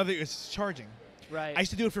 another thing is charging. Right. I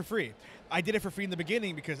used to do it for free. I did it for free in the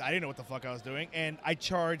beginning because I didn't know what the fuck I was doing, and I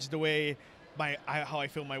charged the way how I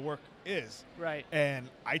feel my work is. Right. And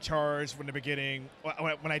I charged from the beginning.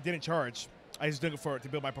 When I didn't charge, I was doing it to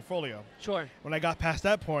build my portfolio. Sure. When I got past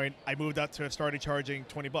that point, I moved up to started charging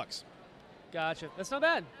 $20. Gotcha. That's not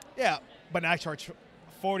bad. Yeah, but now I charge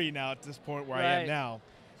 $40 now at this point where I am now.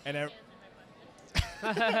 And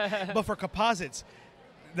but for composites,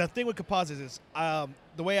 the thing with composites is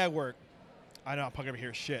the way I work. I know I'm probably gonna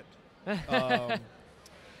hear shit.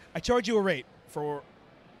 I charge you a rate for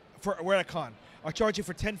we're at a con. I'll charge you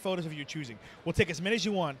for 10 photos of you choosing. We'll take as many as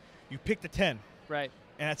you want. You pick the 10. Right.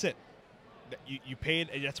 And that's it. You paid.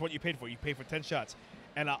 That's what you paid for. You paid for 10 shots,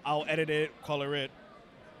 and I'll edit it, color it,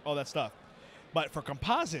 all that stuff. But for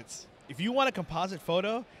composites, if you want a composite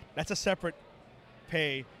photo, that's a separate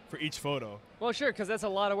pay for each photo. Well, sure, because that's a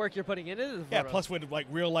lot of work you're putting into the photo. Yeah. Plus, with like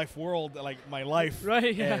real life world, like my life,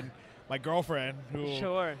 right? Yeah. And my girlfriend, who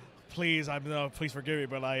sure. Please forgive me,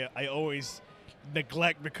 but I always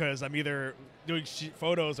neglect because I'm either doing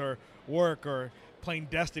photos or work or playing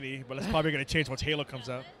Destiny, but it's probably going to change once Halo comes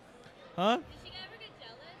out. Huh? Did she ever get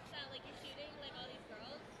jealous that like you're shooting like all these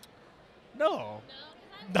girls? No. No?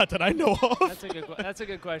 Not that I know of. That's a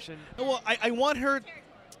good question. Well, I want her...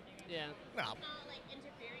 Yeah. No. It's not like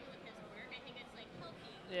interfering with his work. I think it's like healthy.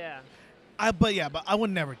 Yeah. But I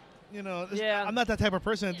would never... You know, yeah. I'm not that type of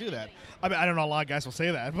person to do that. I mean, I don't know, a lot of guys will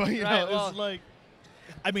say that, but you know, it's like...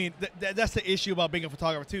 I mean, that's the issue about being a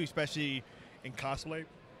photographer, too, especially in cosplay.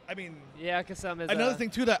 I mean... Yeah, because some is... Another thing,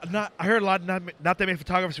 too, that I heard a lot, not that many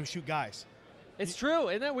photographers who shoot guys. It's true.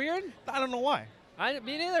 Isn't that weird? I don't know why.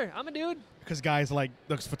 Me neither. I'm a dude. Because guys like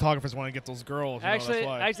those photographers want to get those girls. Actually, that's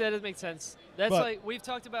why. that doesn't make sense. That's like we've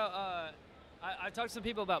talked about. I've talked to some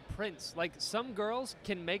people about prints. Like some girls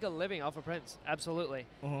can make a living off of prints, absolutely.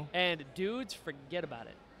 And dudes forget about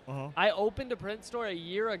it. I opened a print store a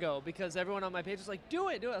year ago because everyone on my page was like, "Do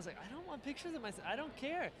it, do it." I was like, "I don't want pictures of myself. I don't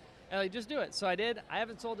care." And like, just do it. So I did. I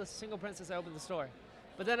haven't sold a single print since I opened the store.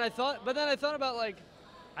 But then I thought about like,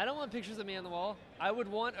 I don't want pictures of me on the wall. I would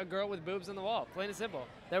want a girl with boobs on the wall, plain and simple.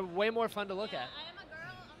 They're way more fun to look at. I am a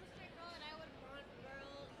girl. I'm a straight girl, and I would want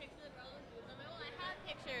pictures of girls with boobs on my wall. I have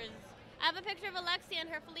pictures. I have a picture of Alexia and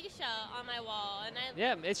her Felicia on my wall,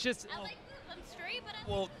 and it's just. I like boobs. I'm straight, but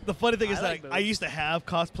well, the funny thing is like that I used to have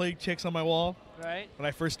cosplay chicks on my wall. Right. When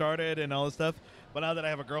I first started and all this stuff, but now that I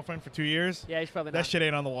have a girlfriend for 2 years, yeah, you should probably that not. shit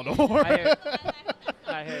ain't on the wall no more.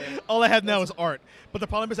 I hear you. All I have now is art. But the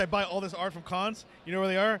problem is I buy all this art from cons. You know where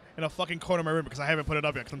they are? In a fucking corner of my room because I haven't put it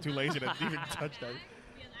up yet because I'm too lazy to even touch that.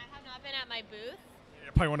 Because I have not been at my booth.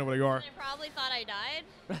 You probably wonder where you are. I probably thought I died.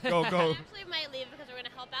 Go. I actually might leave because we're going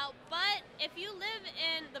to help out. But if you live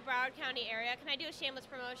in the Broward County area, can I do a shameless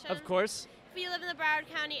promotion? Of course. If you live in the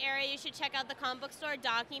Broward County area, you should check out the comic book store,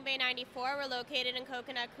 Docking Bay 94. We're located in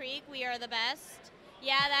Coconut Creek. We are the best.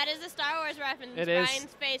 Yeah, that is a Star Wars reference. It is.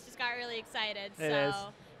 Ryan's face just got really excited. It so is.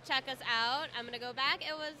 check us out. I'm going to go back.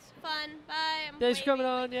 It was fun. Bye. Thanks for coming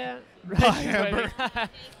on, yeah. Bye, Amber. Thank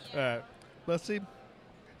you. All right. Let's see.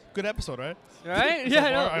 Good episode, right? Right? So Yeah,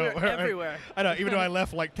 I far, know. We're everywhere. I know, even though I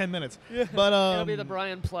left like 10 minutes. Yeah. But It'll be the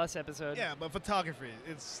Brian Plus episode. Yeah, but photography,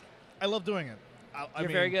 I love doing it. You're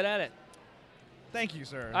very good at it. Thank you,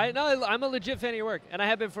 sir. I know. I'm a legit fan of your work, and I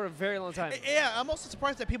have been for a very long time. Yeah, I'm also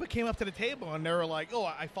surprised that people came up to the table and they were like, "Oh,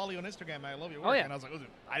 I follow you on Instagram. And I love your work." Oh, yeah. And I was like, "Listen,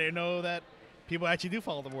 I didn't know that people actually do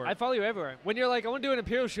follow the work." I follow you everywhere. When you're like, I want to do an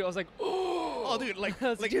Imperial shoot, I was like, oh, dude, like,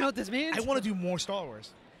 do you know what this means? I want to do more Star Wars.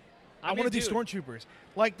 I mean, want to do Stormtroopers.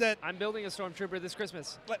 Like that. I'm building a Stormtrooper this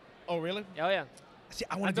Christmas. Oh, really? Oh, yeah. See,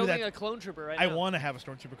 I want I'm to do that. building a clone trooper right I now. want to have a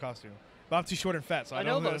Stormtrooper costume, but I'm too short and fat, so I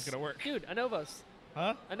don't know if it's going to work. Dude, a Novos.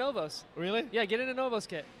 Huh? A Novos. Really? Yeah, get in a Novos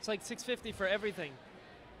kit. It's like $650 for everything.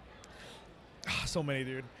 So many,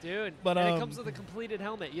 dude. Dude, but and it comes with a completed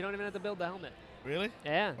helmet. You don't even have to build the helmet. Really?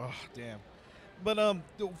 Yeah. Oh, damn. But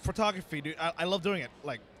photography, dude, I love doing it.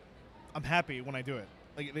 Like, I'm happy when I do it.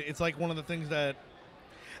 Like, it's like one of the things that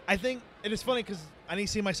I think it is funny because I didn't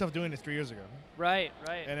see myself doing this 3 years ago. Right,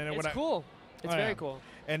 right. And then it's cool. It's very cool.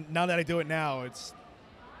 And now that I do it now, it's.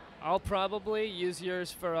 I'll probably use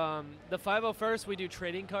yours for the 501st. We do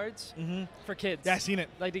trading cards for kids. Yeah, I've seen it.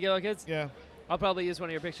 Like to give our kids. Yeah. I'll probably use one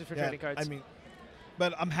of your pictures for trading cards. I mean,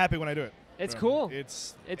 but I'm happy when I do it. It's cool.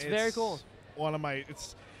 It's very cool. One of my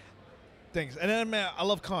things. And then, man, I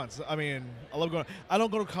love cons. I mean, I love going. I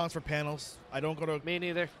don't go to cons for panels. I don't go to Me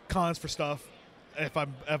neither. cons for stuff. If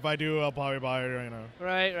I do, I'll probably buy it. You know.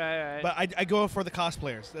 Right. But I go for the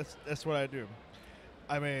cosplayers. That's what I do.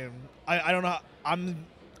 I mean, I don't know.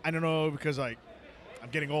 I don't know because like I'm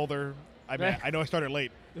getting older. I mean, I know I started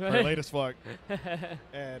late. Late as fuck.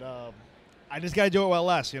 And I just gotta do it while it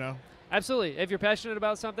lasts, you know. Absolutely. If you're passionate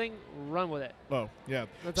about something, run with it. Oh yeah.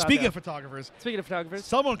 That's Speaking of photographers,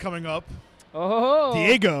 someone coming up. Oh.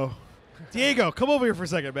 Diego, come over here for a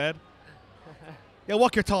second, man. Yeah,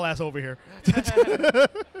 walk your tall ass over here.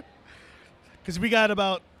 Because we got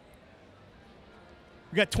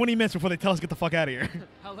 20 minutes before they tell us to get the fuck out of here.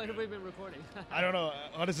 How long have we been recording? I don't know.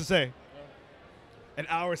 What does it say? An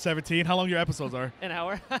hour 17. How long your episodes are? An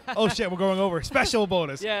hour. Oh shit, we're going over. Special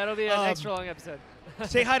bonus. Yeah, it'll be an extra long episode.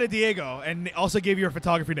 Say hi to Diego and also give your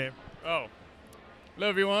photography name. Oh. Hello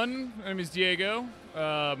everyone. My name is Diego.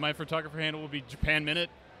 My photographer handle will be Japan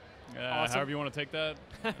Minute. Awesome. However you want to take that.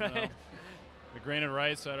 The grain of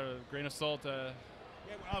rice, a grain of salt.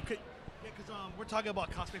 Because we're talking about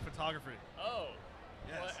cosplay photography. Oh.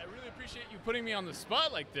 Yes. Well, I really appreciate you putting me on the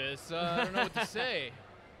spot like this. I don't know what to say.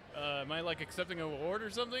 Am I like accepting an award or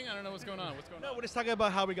something? I don't know what's going on. No, we're just talking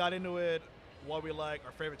about how we got into it, what we like,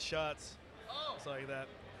 our favorite shots, stuff like that.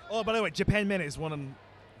 Oh, by the way, Japan Minute is one of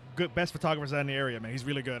the best photographers out in the area, man. He's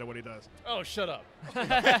really good at what he does. Oh, shut up.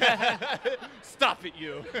 Stop it,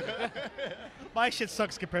 you. My shit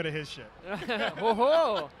sucks compared to his shit.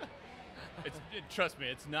 Whoa. Trust me,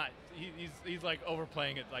 it's not. He's like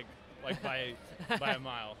overplaying it like by a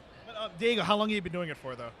mile. But, Diego, how long have you been doing it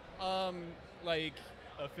for, though? Like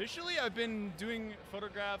officially, I've been doing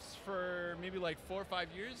photographs for maybe like 4 or 5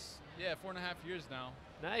 years. Yeah, 4.5 years now.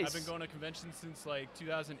 Nice. I've been going to conventions since like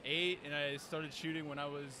 2008, and I started shooting when I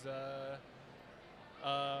was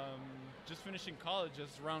just finishing college,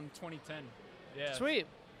 just around 2010. Yeah. Sweet.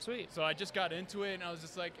 So I just got into it, and I was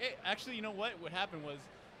just like, hey, actually, you know what? What happened was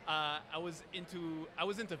I was into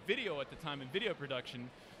video at the time and video production.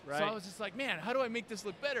 Right. So I was just like, man, how do I make this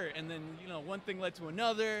look better? And then, you know, one thing led to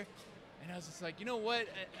another. And I was just like, you know what?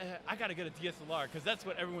 I got to get a DSLR because that's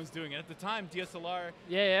what everyone's doing. And at the time, DSLR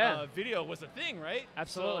video was a thing, right?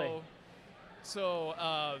 Absolutely.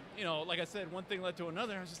 So you know, like I said, one thing led to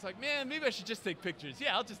another. I was just like, man, maybe I should just take pictures.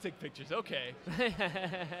 Yeah, I'll just take pictures. Okay.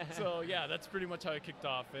 So, yeah, that's pretty much how it kicked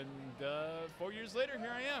off. And 4 years later,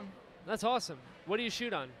 here I am. That's awesome. What do you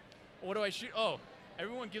shoot on? What do I shoot? Oh,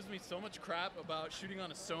 everyone gives me so much crap about shooting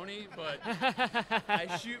on a Sony, but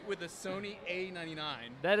I shoot with a Sony A99.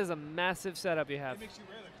 That is a massive setup you have. It makes you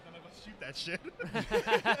rare because none of us shoot that shit.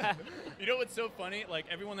 You know what's so funny? Like,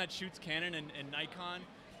 everyone that shoots Canon and Nikon,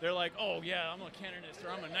 they're like, oh, yeah, I'm a Canonist or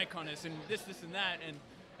I'm a Nikonist and this and that,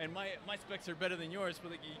 and my specs are better than yours.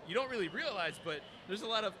 But like, you don't really realize, but there's a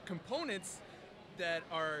lot of components that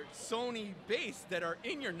are Sony based that are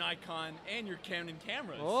in your Nikon and your Canon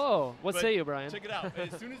cameras. Oh, what say you, Brian? Check it out.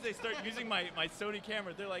 As soon as they start using my Sony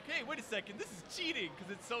camera, they're like, "Hey, wait a second, this is cheating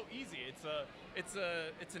because it's so easy. It's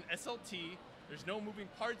an SLT. There's no moving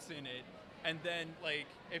parts in it, and then like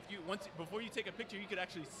before you take a picture, you could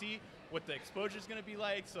actually see what the exposure is going to be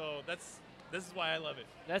like. So this is why I love it.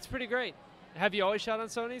 That's pretty great. Have you always shot on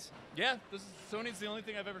Sonys? Yeah, Sony's the only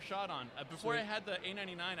thing I've ever shot on. Before I had the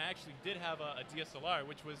A99, I actually did have a DSLR,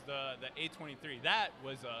 which was the A23. That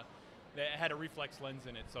had a reflex lens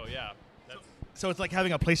in it. So yeah. So it's like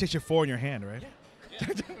having a PlayStation 4 in your hand, right? Yeah.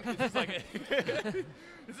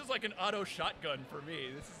 This is like an auto shotgun for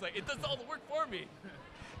me. This is like, it does all the work for me.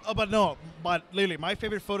 Oh, but literally, my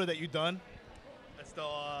favorite photo that you've done, it's the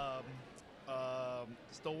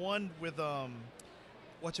one with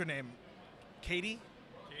what's her name? Katie?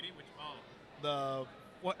 Katie?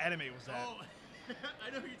 What anime was that? Oh,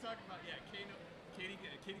 I know who you're talking about. Yeah,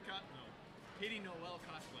 Katie Noel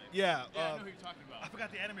Cosplay. Yeah. I know who you're talking about. I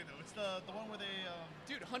forgot the anime though. It's the one where they.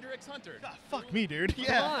 Dude, Hunter x Hunter. God, fuck me, dude. Come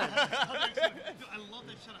Yeah. on. Dude, I love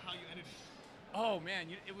that shot of how you edited it. Oh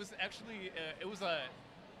man, it was actually it was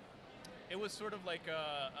sort of like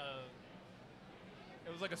it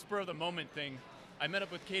was like a spur of the moment thing. I met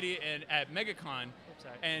up with Katie at MegaCon,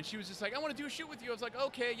 and she was just like, I want to do a shoot with you. I was like,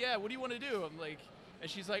 okay, yeah, what do you want to do? I'm like,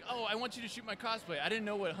 and she's like, oh, I want you to shoot my cosplay. I didn't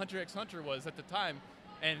know what Hunter x Hunter was at the time.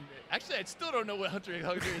 And actually, I still don't know what Hunter x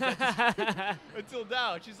Hunter is until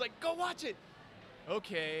now. She's like, go watch it.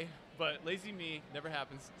 Okay, but lazy me, never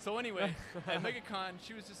happens. So anyway, at MegaCon,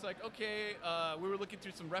 she was just like, okay, we were looking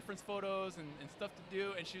through some reference photos and stuff to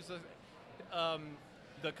do, and she was like,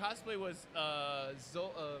 the cosplay was,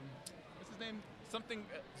 what's his name? Something,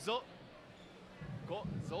 Zoldyck?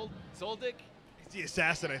 It's the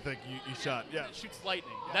assassin, I think, you shot. Yeah. It shoots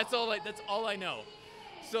lightning. Yeah. That's all I know.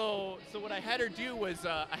 So what I had her do was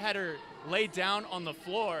I had her lay down on the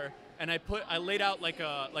floor, and I laid out like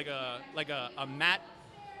a mat,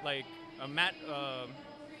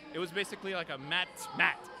 it was basically like a mat,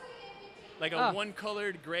 like a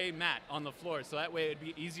one-colored gray mat on the floor. So that way it'd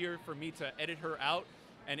be easier for me to edit her out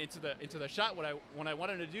and into the shot. What I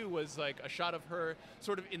wanted to do was like a shot of her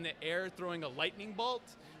sort of in the air throwing a lightning bolt.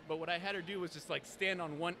 But what I had her do was just like stand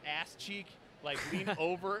on one ass cheek, like lean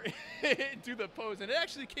over and do the pose, and it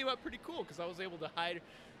actually came out pretty cool because I was able to hide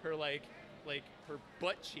her like her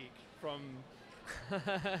butt cheek from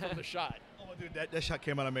the shot. Oh, dude, that shot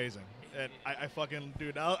came out amazing, and I fucking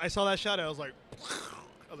dude, I saw that shot and I was like,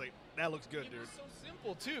 that looks good, dude. It was so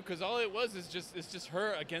simple too, because all it was is just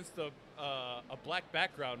her against a black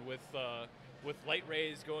background with light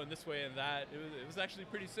rays going this way and that. It was actually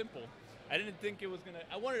pretty simple. I didn't think it was gonna.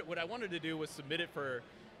 What I wanted to do was submit it for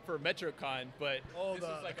MetroCon, but this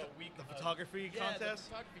was like a week. The photography contest. Yeah, the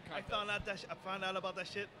photography contest. I found out about that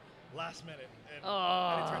shit last minute, and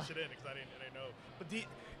I didn't turn shit in because I didn't know. But you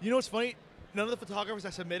know what's funny? None of the photographers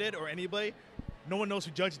that submitted or anybody, no one knows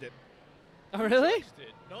who judged it. Oh, really?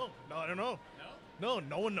 No, I don't know. No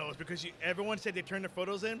one knows because everyone said they turned their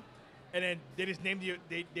photos in, and then they just named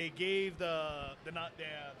they gave the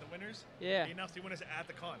winners. Yeah. They announced the winners at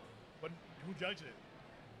the con, but who judged it?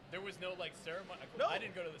 There was no like ceremony. No. I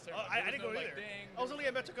didn't go to the ceremony. I didn't go either. Dang, I was only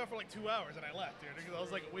at MetroCon for like 2 hours and I left, dude. Because I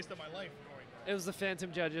was like a waste of my life going. It was the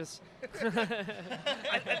phantom judges.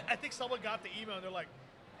 I think someone got the email and they're like,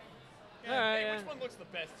 all right, hey, which one looks the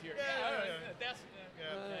best here?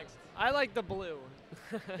 Next. I like the blue.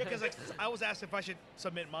 Because I was asked if I should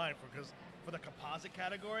submit mine for the composite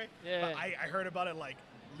category. Yeah. But I heard about it like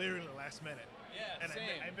literally last minute. Yeah, and same.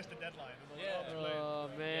 I missed the deadline. Oh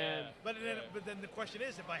man. Yeah. But then the question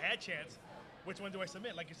is, if I had chance, which one do I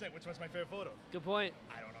submit? Like you said, which one's my favorite photo? Good point.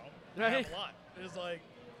 I don't know. Right. I have a lot. It's like,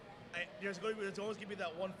 there's always gonna be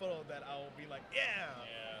that one photo that I'll be like, yeah.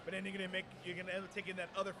 But then you're gonna end up taking that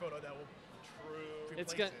other photo that will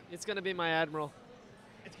It's gonna be my Admiral.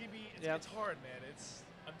 It's gonna be it's hard, man.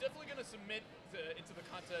 I'm definitely gonna submit into the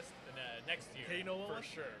contest next year. Okay, you know what? For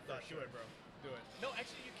sure. Do it, bro. Do it. No,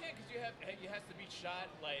 actually, you can't because it has to be shot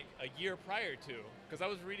like a year prior to. Because I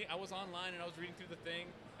was online and I was reading through the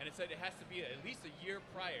thing, and it said it has to be at least a year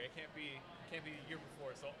prior. It can't be a year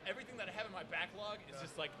before. So everything that I have in my backlog is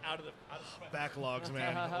just like out of the backlogs,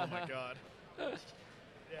 man. Oh my god. Yeah.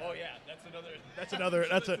 Oh yeah, that's another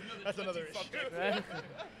issue.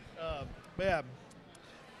 But yeah,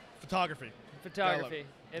 photography.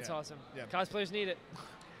 It's awesome. Yeah. Cosplayers need it.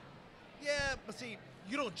 Yeah, but see,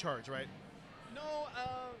 you don't charge, right? No,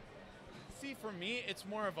 see, for me, it's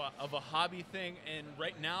more of a hobby thing, and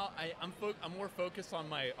right now, I'm more focused on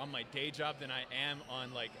my day job than I am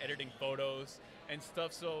on like editing photos and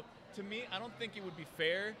stuff. So to me, I don't think it would be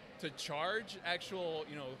fair to charge actual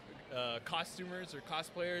costumers or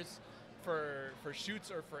cosplayers for shoots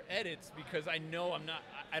or for edits, because I know I'm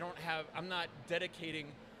not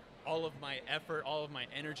dedicating all of my effort, all of my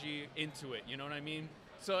energy into it. You know what I mean?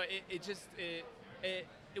 So it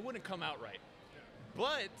wouldn't come out right.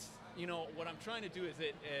 But what I'm trying to do is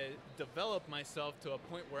develop myself to a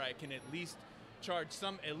point where I can at least charge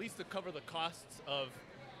at least to cover the costs of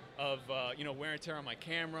wear and tear on my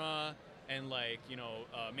camera, and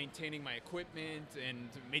maintaining my equipment and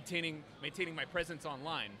maintaining my presence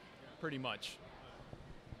online, pretty much.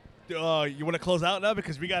 You want to close out now,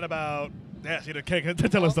 because we got about to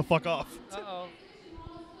tell us to fuck off. Uh-oh.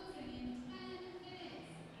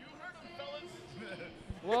 You heard him, fellas.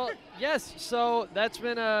 Well, yes. So that's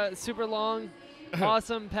been a super long,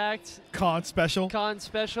 awesome, packed con special.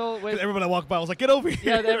 With everyone that walked by was like, "Get over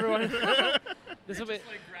here!" Yeah, everyone. This will be just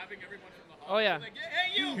like grabbing everyone from the hall. Oh yeah. Like,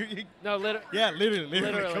 hey you. No, literally. Yeah, literally.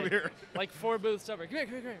 Come here. Like 4 booths over. Come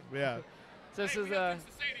here. Yeah. We So this is got things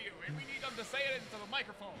to say to you, and we need them to say it into the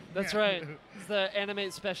microphone. That's right. It's the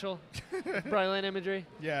Animate special, BriLan Imagery.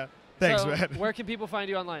 Yeah. Thanks, man. Where can people find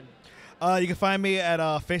you online? You can find me at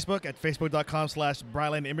Facebook at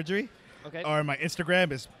facebook.com/BriLan Imagery. Okay. Or my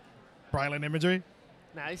Instagram is BriLan Imagery.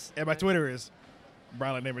 Nice. And my Twitter is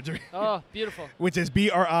BriLan Imagery. Oh, beautiful. Which is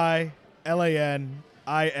BriLanImagery.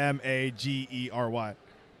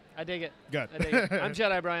 I dig it. Good. I dig it. I'm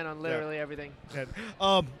Jedi Brian on literally everything. Good.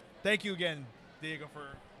 Thank you again, Diego, for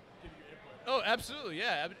giving your input. Oh, absolutely.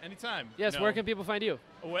 Yeah, anytime. Yes, where can people find you?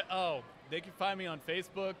 They can find me on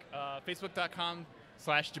Facebook,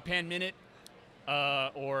 facebook.com/JapanMinute,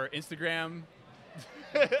 or Instagram.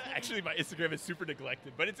 Actually, my Instagram is super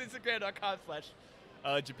neglected, but it's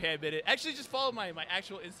instagram.com/JapanMinute. Actually, just follow my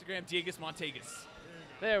actual Instagram, Diegus Montegas.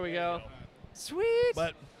 There we go. Sweet.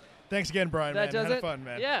 But thanks again, Brian. That does Had it. fun,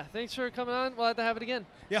 man. Yeah, thanks for coming on. We'll have to have it again.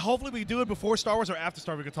 Yeah, hopefully we do it before Star Wars or after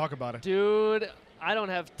Star Wars. We can talk about it. Dude, I don't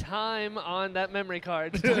have time on that memory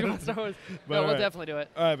card to talk about Star Wars. No, we'll definitely do it.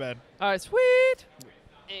 All right, man. All right, sweet.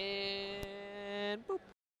 And